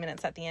 15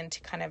 minutes at the end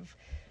to kind of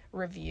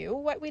review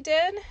what we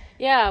did.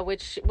 Yeah,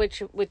 which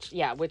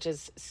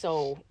is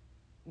so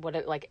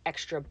like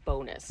extra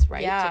bonus,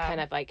 right? To kind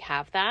of like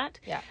have that.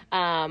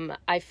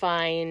 I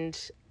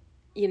find,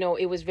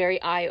 it was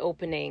very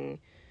eye-opening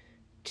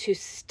to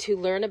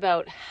learn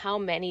about how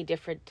many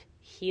different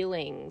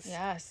healings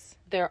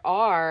there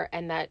are,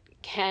 and that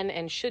can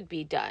and should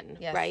be done,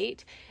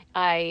 right?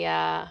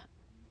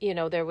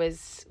 There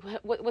was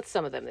what's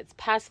some of them? It's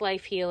past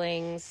life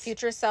healings,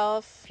 future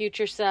self,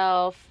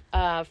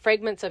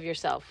 fragments of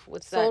yourself.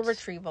 What's soul that?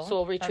 Retrieval.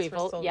 Soul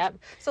retrieval. Yep.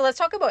 So let's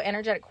talk about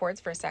energetic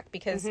cords for a sec,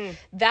 because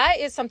that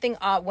is something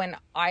when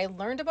I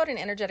learned about an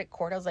energetic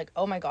cord, I was like,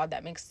 oh my God,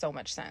 that makes so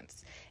much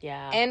sense.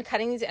 Yeah. And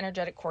cutting these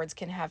energetic cords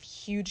can have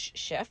huge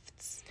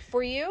shifts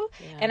for you.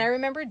 Yeah. And I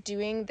remember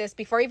doing this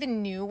before I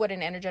even knew what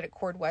an energetic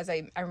cord was.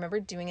 I remember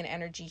doing an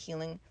energy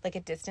healing, like a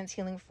distance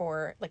healing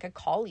for like a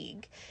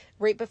colleague,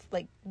 right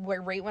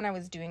when I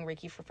was doing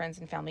Reiki for friends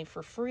and family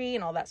for free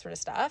and all that sort of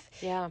stuff.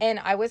 Yeah. And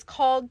I was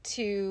called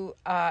to,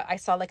 I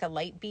saw like a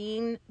light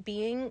being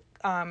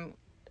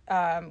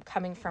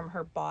coming from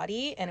her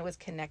body, and it was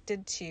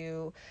connected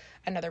to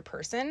another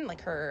person,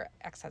 like her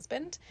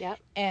ex-husband. Yeah.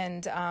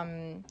 And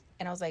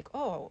I was like,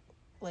 oh,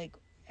 like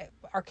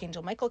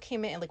Archangel Michael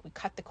came in and like we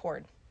cut the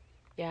cord.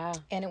 Yeah.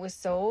 And it was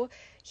so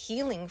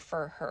healing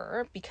for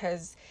her,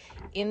 because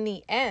in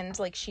the end,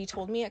 like she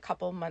told me a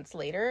couple months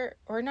later,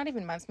 or not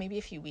even months, maybe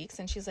a few weeks,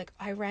 and she's like,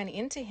 I ran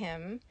into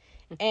him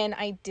and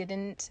I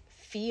didn't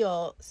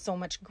feel so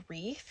much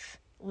grief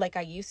like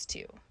I used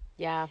to.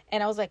 Yeah.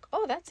 And I was like,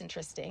 oh, that's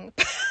interesting.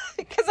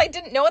 Because I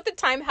didn't know at the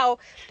time how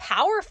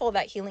powerful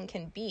that healing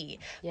can be.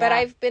 Yeah. But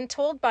I've been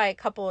told by a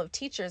couple of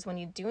teachers, when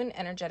you do an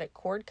energetic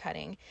cord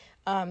cutting,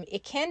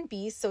 it can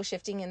be so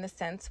shifting in the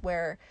sense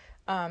where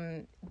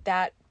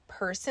that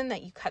person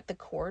that you cut the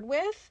cord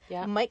with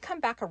might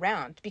come back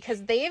around,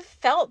 because they've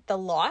felt the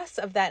loss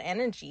of that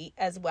energy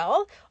as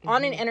well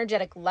on an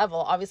energetic level,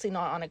 obviously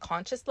not on a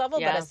conscious level,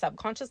 but a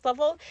subconscious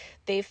level.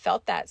 They've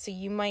felt that. So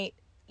you might,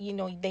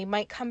 they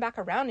might come back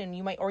around, and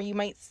you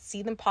might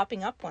see them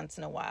popping up once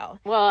in a while.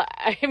 Well,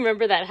 I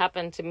remember that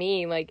happened to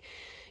me. Like,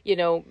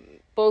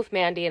 both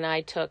Mandy and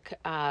I took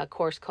a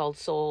course called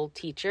Soul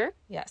Teacher.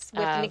 Yes,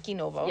 with Nikki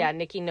Novo. Yeah,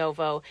 Nikki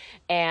Novo.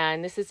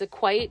 And this is a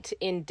quite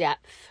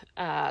in-depth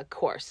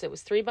course. It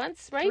was 3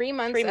 months, right? 3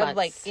 months of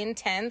like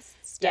intense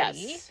study.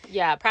 Yes.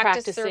 Yeah,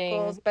 practice practicing.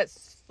 Circles, but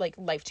like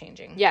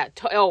life-changing. Yeah.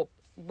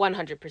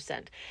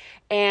 100%.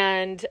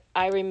 And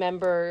I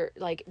remember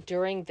like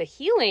during the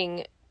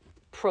healing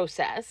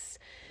process,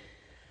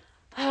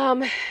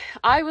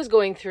 I was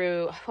going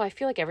through, I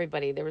feel like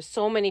everybody, there were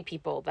so many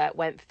people that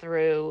went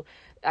through,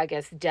 I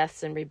guess,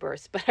 deaths and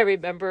rebirths. But I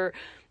remember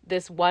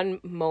this one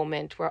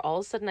moment where all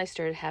of a sudden I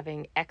started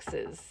having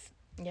X's.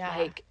 Yeah.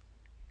 Like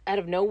out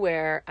of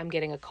nowhere, I'm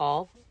getting a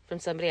call from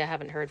somebody I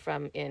haven't heard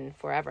from in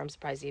forever. I'm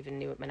surprised he even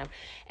knew it my number.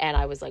 And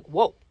I was like,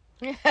 whoa.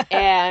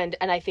 and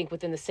I think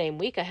within the same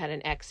week, I had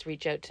an ex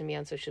reach out to me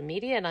on social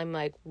media, and I'm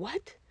like,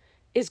 what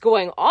is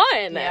going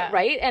on?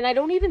 Right. And I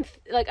don't even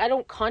I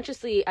didn't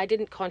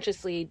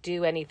consciously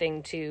do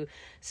anything to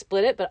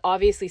split it, but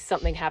obviously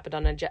something happened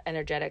on an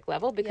energetic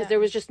level, because there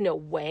was just no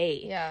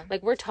way.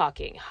 Like, we're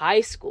talking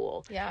high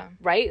school.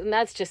 Right. And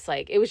that's just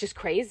like, it was just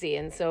crazy.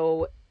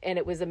 And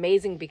it was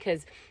amazing,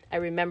 because I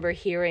remember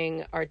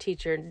hearing our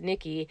teacher,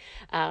 Nikki,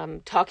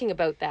 talking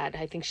about that.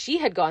 I think she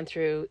had gone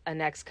through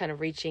an ex kind of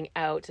reaching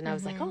out, and I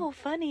was like, oh,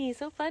 funny,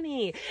 so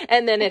funny.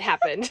 And then it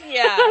happened.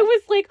 I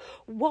was like,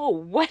 whoa,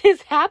 what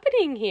is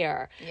happening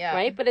here?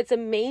 Right. But it's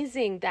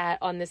amazing that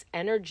on this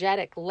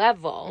energetic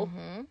level,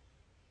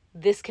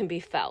 this can be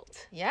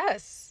felt.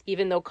 Yes.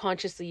 Even though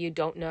consciously you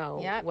don't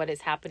know what is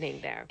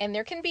happening there. And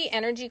there can be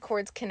energy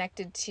cords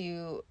connected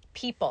to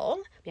people,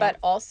 but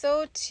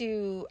also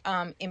to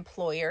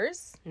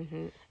employers.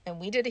 And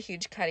we did a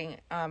huge cutting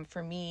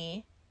for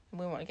me.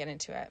 We won't get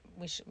into it.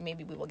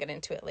 Maybe we will get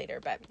into it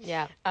later, but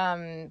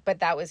but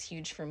that was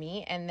huge for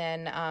me. And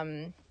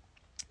then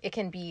it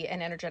can be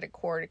an energetic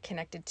cord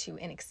connected to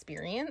an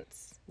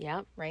experience.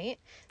 Yeah. Right?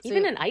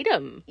 Even an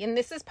item. And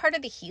this is part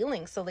of the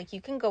healing. So like,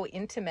 you can go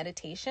into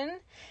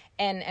meditation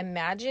and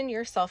imagine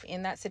yourself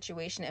in that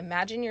situation.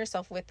 Imagine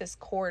yourself with this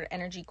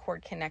energy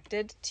cord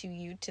connected to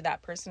you, to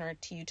that person, or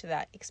to you, to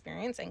that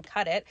experience, and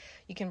cut it.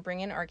 You can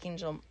bring in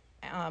Archangel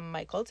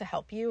Michael to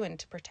help you and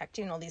to protect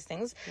you and all these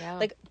things.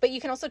 But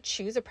you can also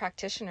choose a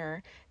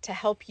practitioner to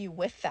help you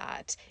with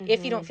that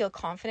if you don't feel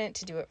confident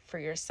to do it for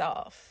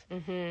yourself.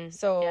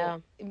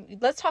 So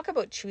let's talk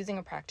about choosing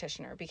a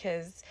practitioner,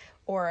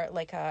 or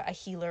like a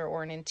healer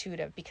or an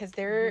intuitive, because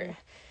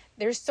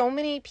there's so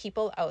many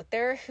people out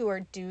there who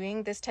are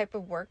doing this type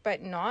of work,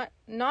 but not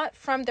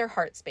from their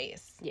heart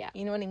space.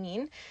 You know what I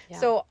mean?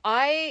 So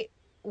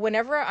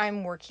whenever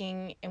I'm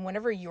working, and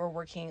whenever you're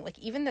working, like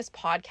even this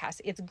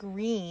podcast, it's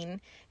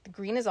green. The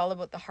green is all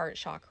about the heart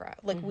chakra.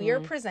 Like we are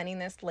presenting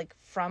this like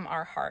from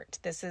our heart.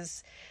 This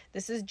is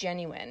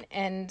genuine.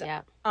 And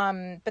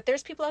but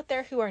there's people out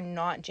there who are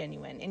not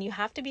genuine, and you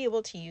have to be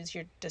able to use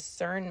your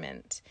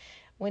discernment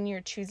when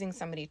you're choosing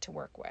somebody to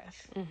work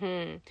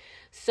with.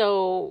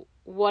 So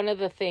one of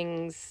the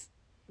things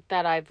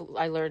that I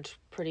learned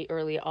pretty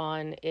early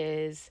on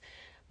is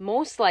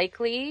most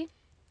likely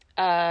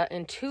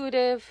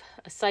intuitive,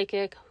 a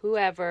psychic,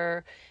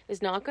 whoever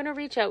is not going to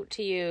reach out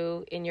to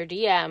you in your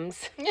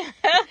DMs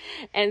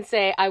and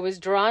say, I was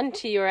drawn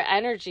to your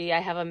energy, I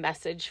have a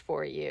message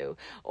for you,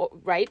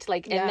 right?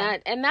 Like,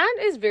 and that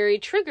is very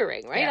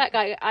triggering, right?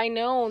 Like, I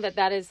know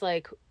that is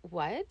like,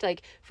 what?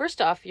 Like,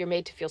 first off, you're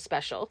made to feel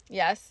special.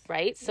 Yes.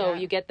 Right? So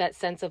you get that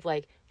sense of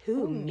like,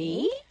 who,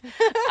 me?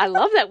 I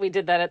love that we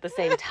did that at the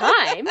same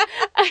time.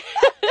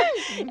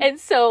 And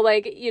so,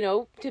 like, you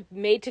know,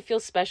 made to feel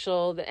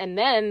special. And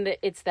then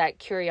it's that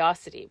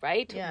curiosity,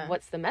 right? Yeah.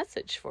 What's the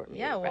message for me,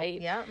 Yeah, well, right?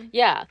 yeah.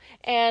 Yeah.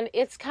 And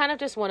it's kind of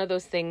just one of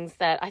those things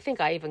that I think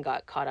I even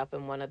got caught up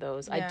in one of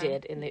those. Yeah. I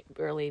did in the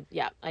early,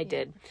 I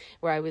did,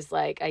 where I was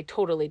like, I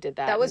totally did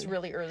that. That was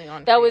really early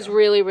on. That was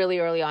really, really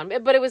early on.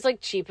 But it was like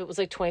cheap. It was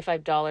like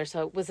 $25.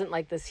 So it wasn't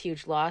like this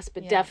huge loss.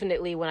 But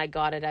definitely when I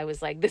got it, I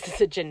was like, this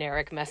is a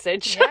generic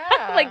message.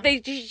 Yeah. Like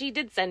she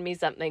did send me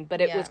something,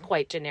 but it was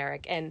quite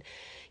generic. And,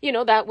 you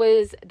know, that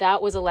was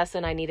a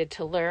lesson I needed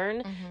to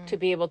learn to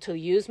be able to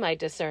use my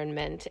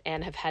discernment,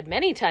 and have had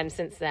many times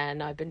since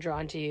then. I've been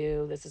drawn to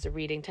you. This is a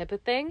reading type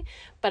of thing.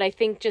 But I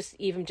think just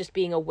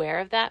being aware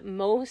of that,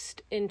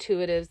 most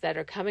intuitives that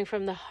are coming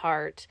from the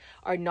heart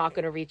are not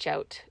going to reach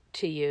out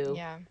to you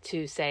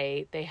to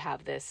say they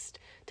have this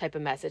type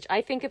of message.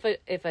 I think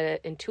if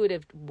a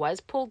intuitive was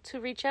pulled to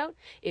reach out,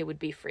 it would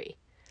be free.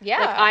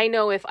 Yeah. Like, I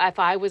know if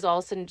I was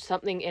also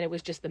something and it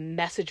was just the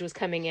message was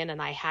coming in and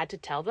I had to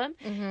tell them,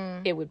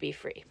 it would be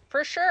free.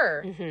 For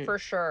sure. For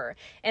sure.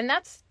 And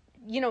that's,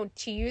 you know,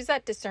 to use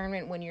that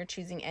discernment when you're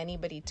choosing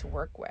anybody to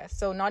work with.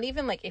 So not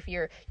even like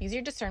use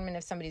your discernment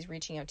if somebody's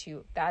reaching out to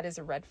you, that is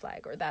a red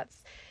flag, or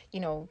that's, you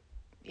know,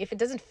 if it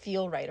doesn't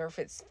feel right, or if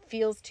it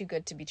feels too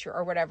good to be true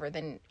or whatever,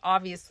 then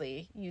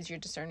obviously use your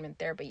discernment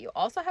there. But you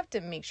also have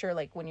to make sure,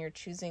 like, when you're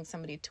choosing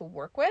somebody to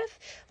work with,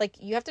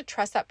 like, you have to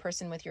trust that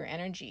person with your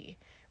energy,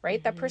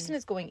 right? That person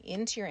is going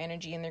into your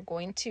energy, and they're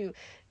going to,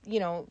 you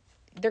know,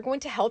 they're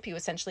going to help you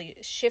essentially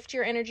shift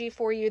your energy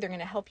for you. They're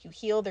going to help you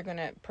heal. They're going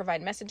to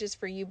provide messages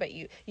for you, but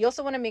you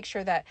also want to make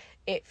sure that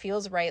it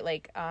feels right.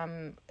 Like,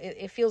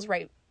 it feels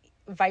right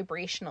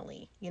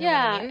vibrationally, you know what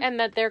I mean? And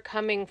that they're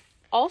coming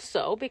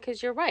also,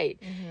 because you're right,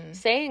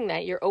 saying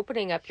that you're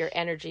opening up your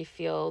energy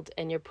field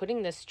and you're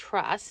putting this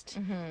trust.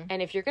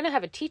 And if you're going to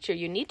have a teacher,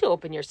 you need to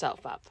open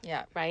yourself up.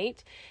 Yeah.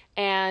 Right.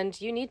 And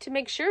you need to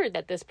make sure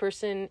that this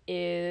person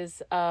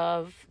is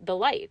of the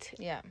light.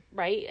 Yeah.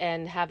 Right.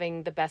 And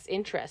having the best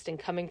interest and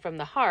coming from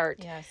the heart.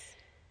 Yes.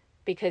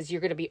 Because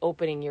you're going to be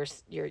opening your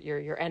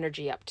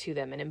energy up to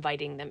them and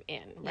inviting them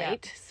in.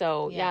 Right. Yeah.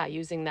 So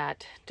using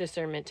that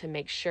discernment to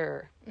make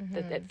sure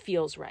that that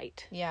feels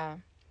right. Yeah.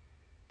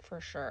 For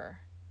sure.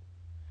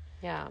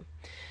 Yeah.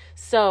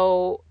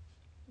 So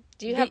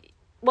do you have,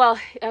 well,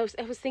 I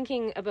was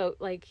thinking about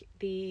like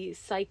the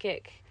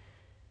psychic,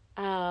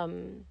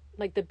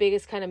 like the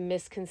biggest kind of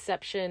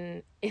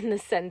misconception in the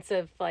sense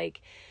of,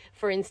 like,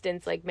 for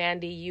instance, like,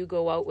 Mandy, you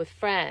go out with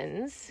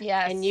friends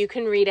and you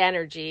can read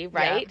energy,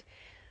 right? Yeah.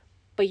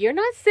 But you're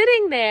not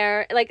sitting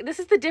there. Like, this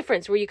is the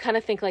difference where you kind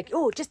of think like,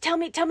 oh, just tell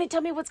me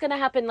what's going to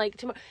happen, like,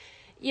 tomorrow.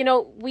 You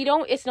know,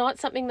 it's not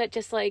something that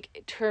just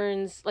like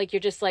turns, like, you're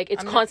just like,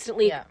 it's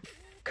constantly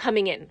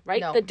coming in,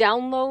 right? No. The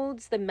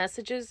downloads, the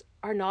messages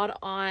are not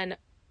on,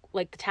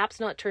 like, the tap's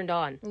not turned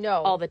on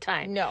all the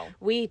time. No.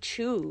 We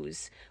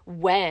choose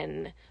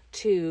when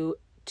to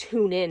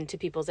tune in to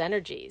people's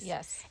energies.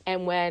 Yes.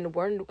 And when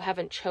we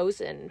haven't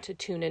chosen to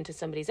tune into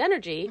somebody's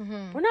energy,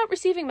 we're not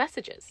receiving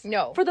messages.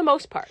 No. For the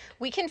most part.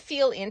 We can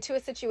feel into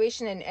a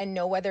situation and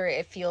know whether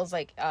it feels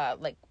like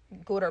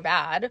good or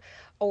bad,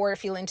 or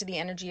feel into the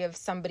energy of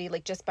somebody,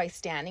 like, just by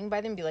standing by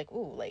them, be like,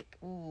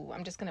 ooh,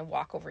 I'm just going to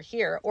walk over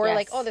here. Or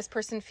like, oh, this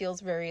person feels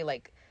very,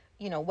 like,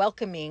 you know,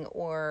 welcoming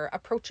or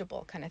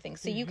approachable kind of thing.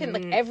 So you can,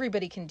 like,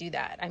 everybody can do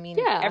that. I mean,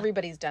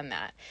 everybody's done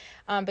that.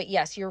 But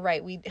yes, you're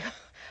right.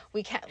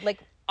 We can't, like,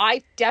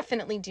 I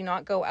definitely do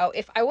not go out.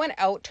 If I went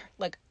out,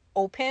 like,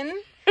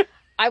 open,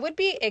 I would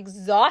be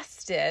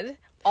exhausted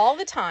all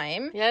the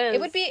time. Yes. It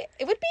would be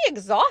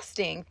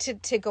exhausting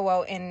to go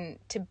out and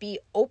to be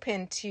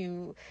open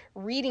to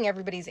reading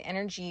everybody's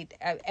energy,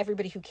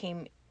 everybody who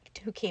came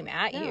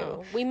at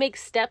you. We make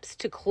steps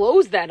to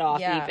close that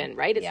off, even,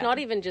 right? It's not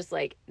even just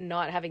like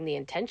not having the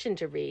intention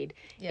to read.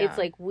 It's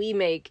like we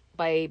make,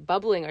 by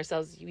bubbling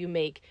ourselves, you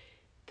make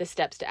the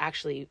steps to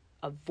actually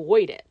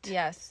avoid it.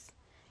 Yes.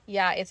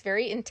 Yeah, it's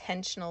very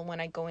intentional when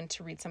I go in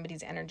to read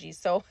somebody's energy.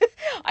 So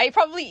we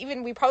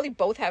probably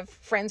both have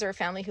friends or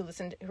family who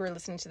are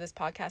listening to this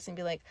podcast and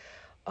be like,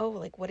 oh,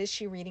 like, what is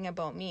she reading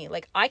about me?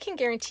 Like, I can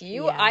guarantee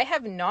you, I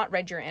have not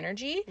read your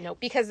energy. Nope.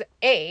 Because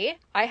I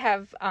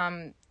have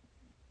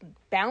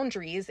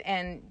boundaries,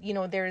 and, you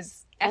know,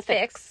 there's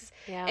ethics.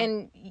 Yeah.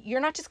 And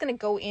you're not just going to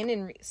go in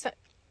and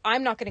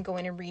I'm not going to go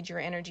in and read your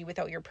energy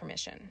without your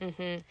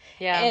permission.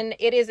 Yeah. And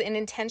it is an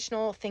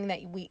intentional thing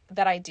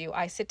that I do.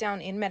 I sit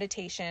down in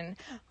meditation.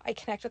 I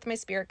connect with my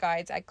spirit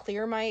guides. I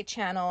clear my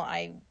channel.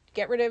 I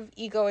get rid of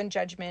ego and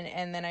judgment,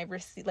 and then I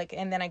receive, like,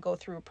 and then I go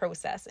through a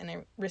process and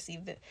I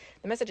receive the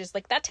messages.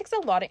 Like, that takes a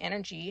lot of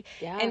energy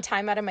and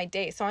time out of my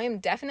day. So I am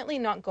definitely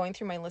not going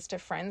through my list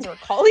of friends or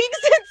colleagues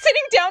and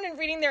sitting down and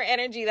reading their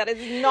energy. That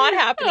is not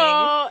happening.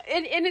 Oh,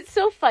 and it's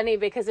so funny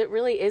because it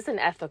really is an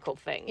ethical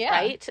thing,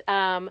 right?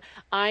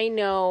 I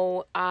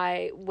know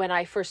when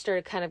I first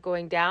started kind of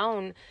going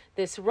down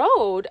this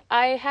road,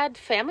 I had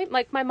family,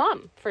 like my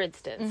mom, for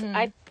instance.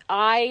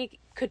 I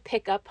could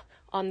pick up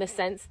on the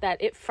sense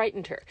that it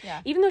frightened her.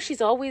 Yeah. Even though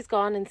she's always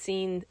gone and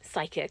seen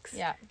psychics,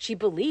 Yeah. she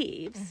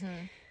believes.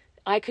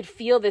 I could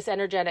feel this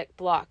energetic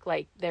block.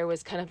 Like there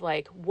was kind of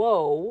like,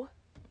 whoa,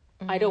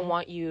 I don't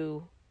want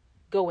you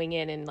going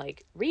in and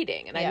like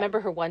reading. And I remember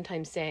her one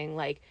time saying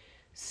like,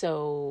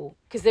 so,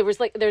 because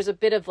there's a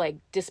bit of like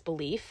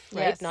disbelief,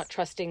 right? Yes. Not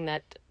trusting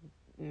that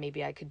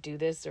maybe I could do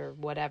this or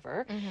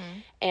whatever.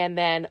 And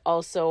then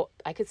also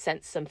I could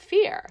sense some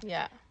fear.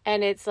 Yeah.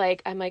 And it's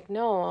like, I'm like,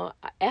 no,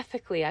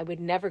 ethically, I would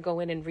never go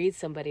in and read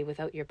somebody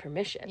without your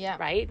permission. Yeah.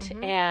 Right.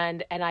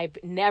 And I've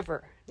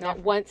never, not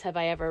once have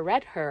I ever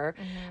read her.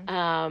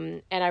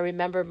 And I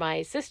remember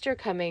my sister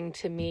coming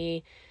to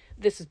me.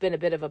 This has been a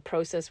bit of a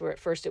process where at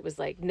first it was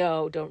like,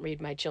 no, don't read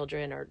my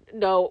children, or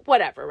no,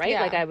 whatever. Right.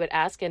 Yeah. Like I would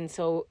ask. And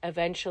so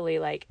eventually,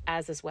 like,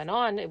 as this went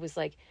on, it was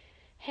like,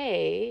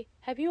 hey,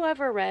 have you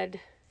ever read,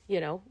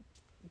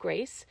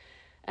 Grace?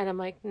 And I'm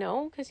like,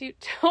 no, because you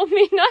told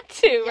me not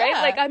to, right?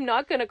 Yeah. Like, I'm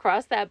not going to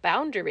cross that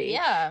boundary.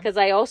 Yeah. Because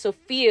I also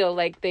feel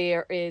like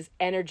there is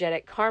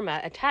energetic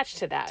karma attached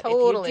to that.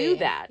 Totally. If you do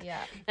that.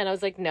 Yeah. And I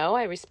was like, no,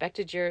 I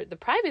respected the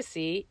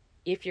privacy.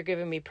 If you're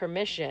giving me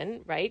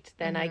permission, right,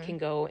 then I can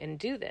go and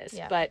do this.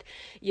 Yeah. But,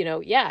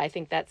 I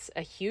think that's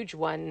a huge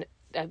one,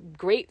 a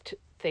great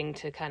thing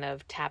to kind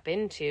of tap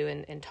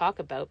into and talk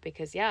about,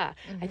 because, I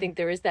think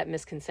there is that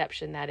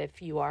misconception that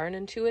if you are an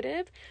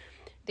intuitive,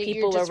 That you're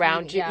people just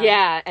around reading- you,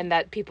 and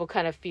that people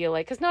kind of feel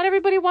like, because not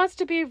everybody wants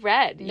to be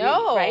read.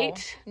 No,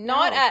 right?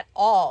 Not No. at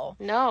all.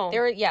 No.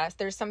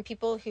 There's some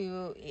people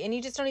who, and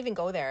you just don't even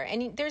go there,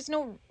 and there's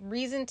no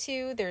reason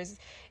to.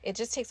 It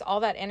just takes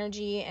all that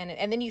energy,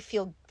 and then you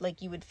feel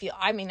like you would feel.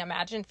 I mean,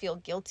 imagine feel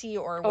guilty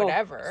or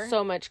whatever.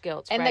 So much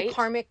guilt, and right?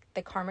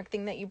 the karmic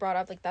thing that you brought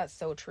up, like that's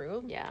so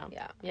true. Yeah.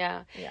 Yeah.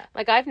 Yeah. Yeah.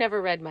 Like I've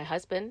never read my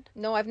husband.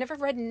 No, I've never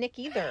read Nick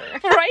either.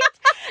 Right?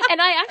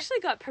 And I actually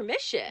got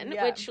permission,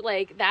 Yeah. which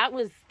like that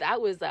was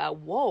a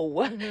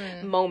whoa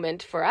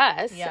moment for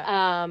us.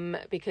 Yeah.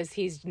 Because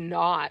he's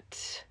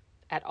not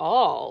at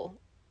all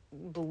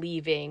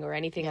believing or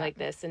anything Yeah. like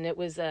this. And that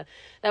was a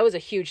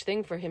huge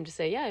thing for him to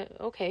say, yeah,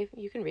 okay,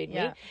 you can read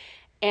Yeah. me.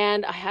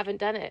 And I haven't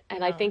done it.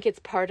 And I think it's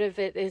part of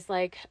it is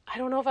like, I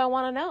don't know if I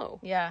want to know.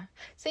 Yeah.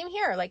 Same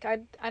here. Like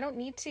I don't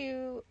need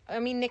to. I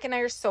mean, Nick and I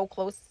are so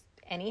close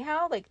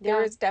anyhow. Like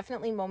there's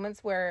definitely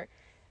moments where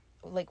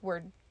like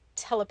we're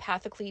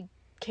telepathically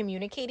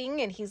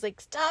communicating and he's like,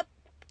 stop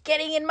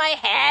getting in my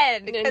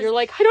head. And you're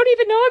like, I don't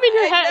even know I'm in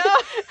your head.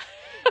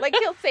 Like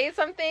he'll say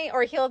something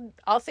or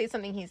I'll say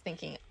something he's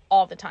thinking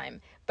all the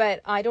time,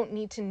 but I don't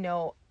need to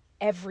know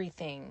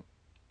everything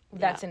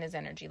that's in his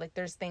energy. Like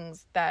there's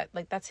things that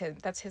like that's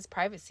his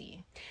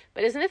privacy.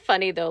 But isn't it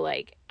funny though?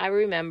 Like I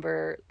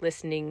remember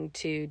listening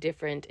to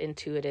different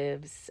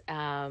intuitives,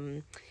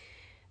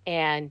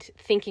 and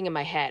thinking in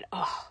my head,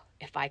 oh,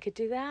 if I could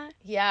do that,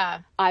 Yeah.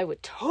 I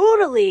would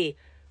totally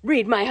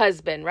read my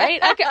husband, right?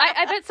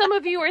 I bet some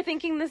of you are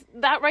thinking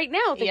that right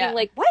now, thinking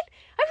like, what?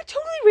 I would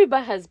totally read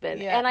my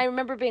husband. Yeah. And I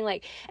remember being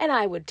like, and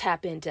I would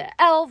tap into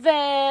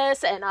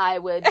Elvis, and I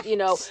would,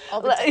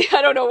 All the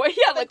I don't know what,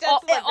 like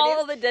dead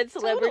all the dead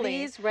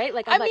celebrities, right?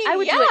 Like, I I'm mean, I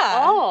would do it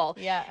all.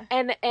 Yeah.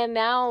 And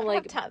now,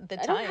 like, have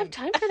the I don't time. have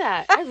time for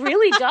that. I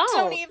really don't.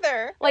 Don't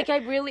either. Like,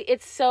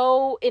 it's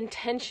so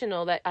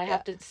intentional that I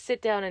have to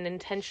sit down and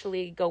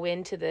intentionally go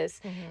into this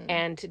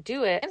and to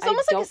do it. And it's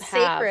almost like a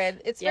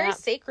sacred. It's very Yeah.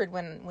 sacred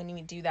when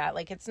you do that.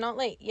 Like it's not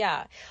like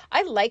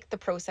I like the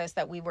process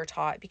that we were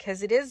taught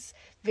because it is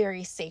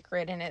very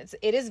sacred and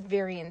it is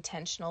very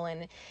intentional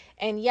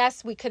and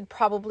yes, we could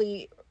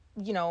probably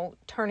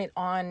turn it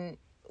on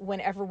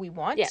whenever we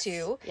want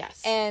to.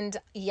 Yes. And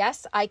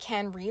yes, I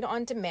can read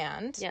on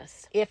demand.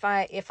 Yes. If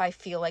I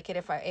feel like it,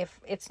 if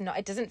it's not,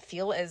 it doesn't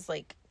feel as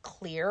like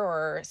clear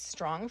or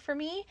strong for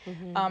me.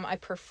 I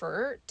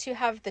prefer to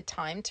have the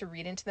time to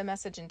read into the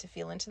message and to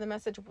feel into the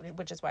message,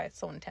 which is why it's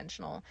so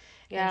intentional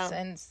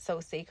and so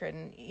sacred.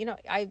 And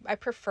I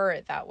prefer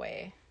it that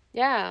way.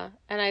 Yeah,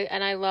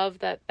 and I love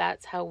that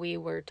that's how we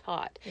were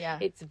taught. Yeah.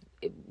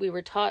 We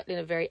were taught in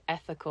a very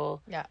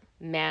ethical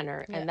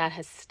manner, and that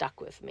has stuck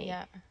with me.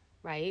 Yeah.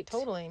 Right?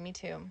 Totally, me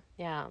too.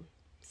 Yeah.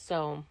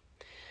 So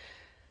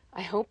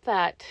I hope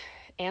that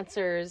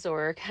answers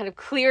or kind of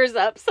clears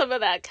up some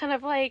of that kind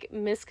of like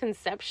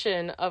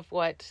misconception of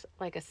what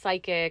like a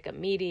psychic, a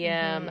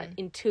medium, an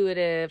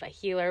intuitive, a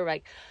healer,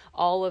 like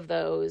all of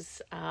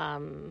those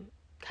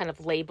kind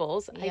of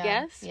labels, I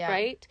guess,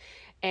 right?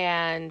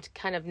 And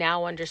kind of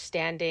now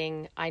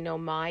understanding, I know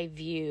my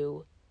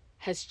view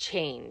has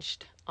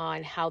changed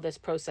on how this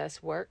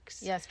process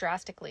works. Yes,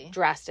 drastically.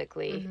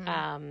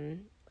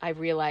 I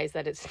realize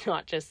that it's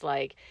not just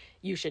like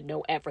you should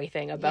know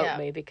everything about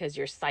me because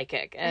you're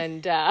psychic,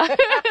 and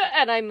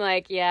and I'm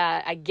like,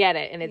 yeah, I get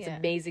it, and it's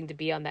amazing to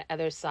be on the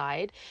other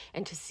side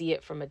and to see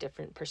it from a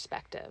different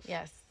perspective.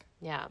 Yes.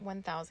 Yeah.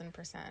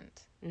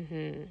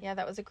 1000%. Yeah,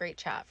 that was a great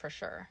chat for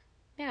sure.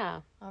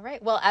 Yeah. All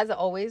right. Well, as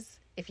always,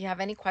 if you have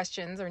any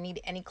questions or need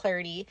any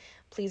clarity,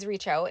 please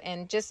reach out.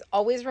 And just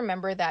always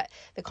remember that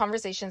the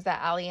conversations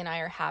that Ali and I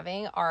are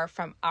having are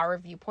from our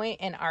viewpoint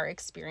and our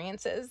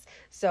experiences.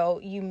 So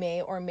you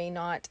may or may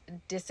not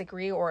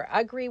disagree or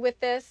agree with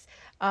this.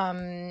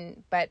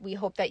 But we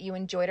hope that you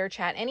enjoyed our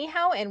chat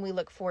anyhow. And we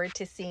look forward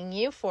to seeing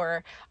you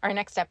for our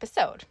next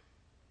episode.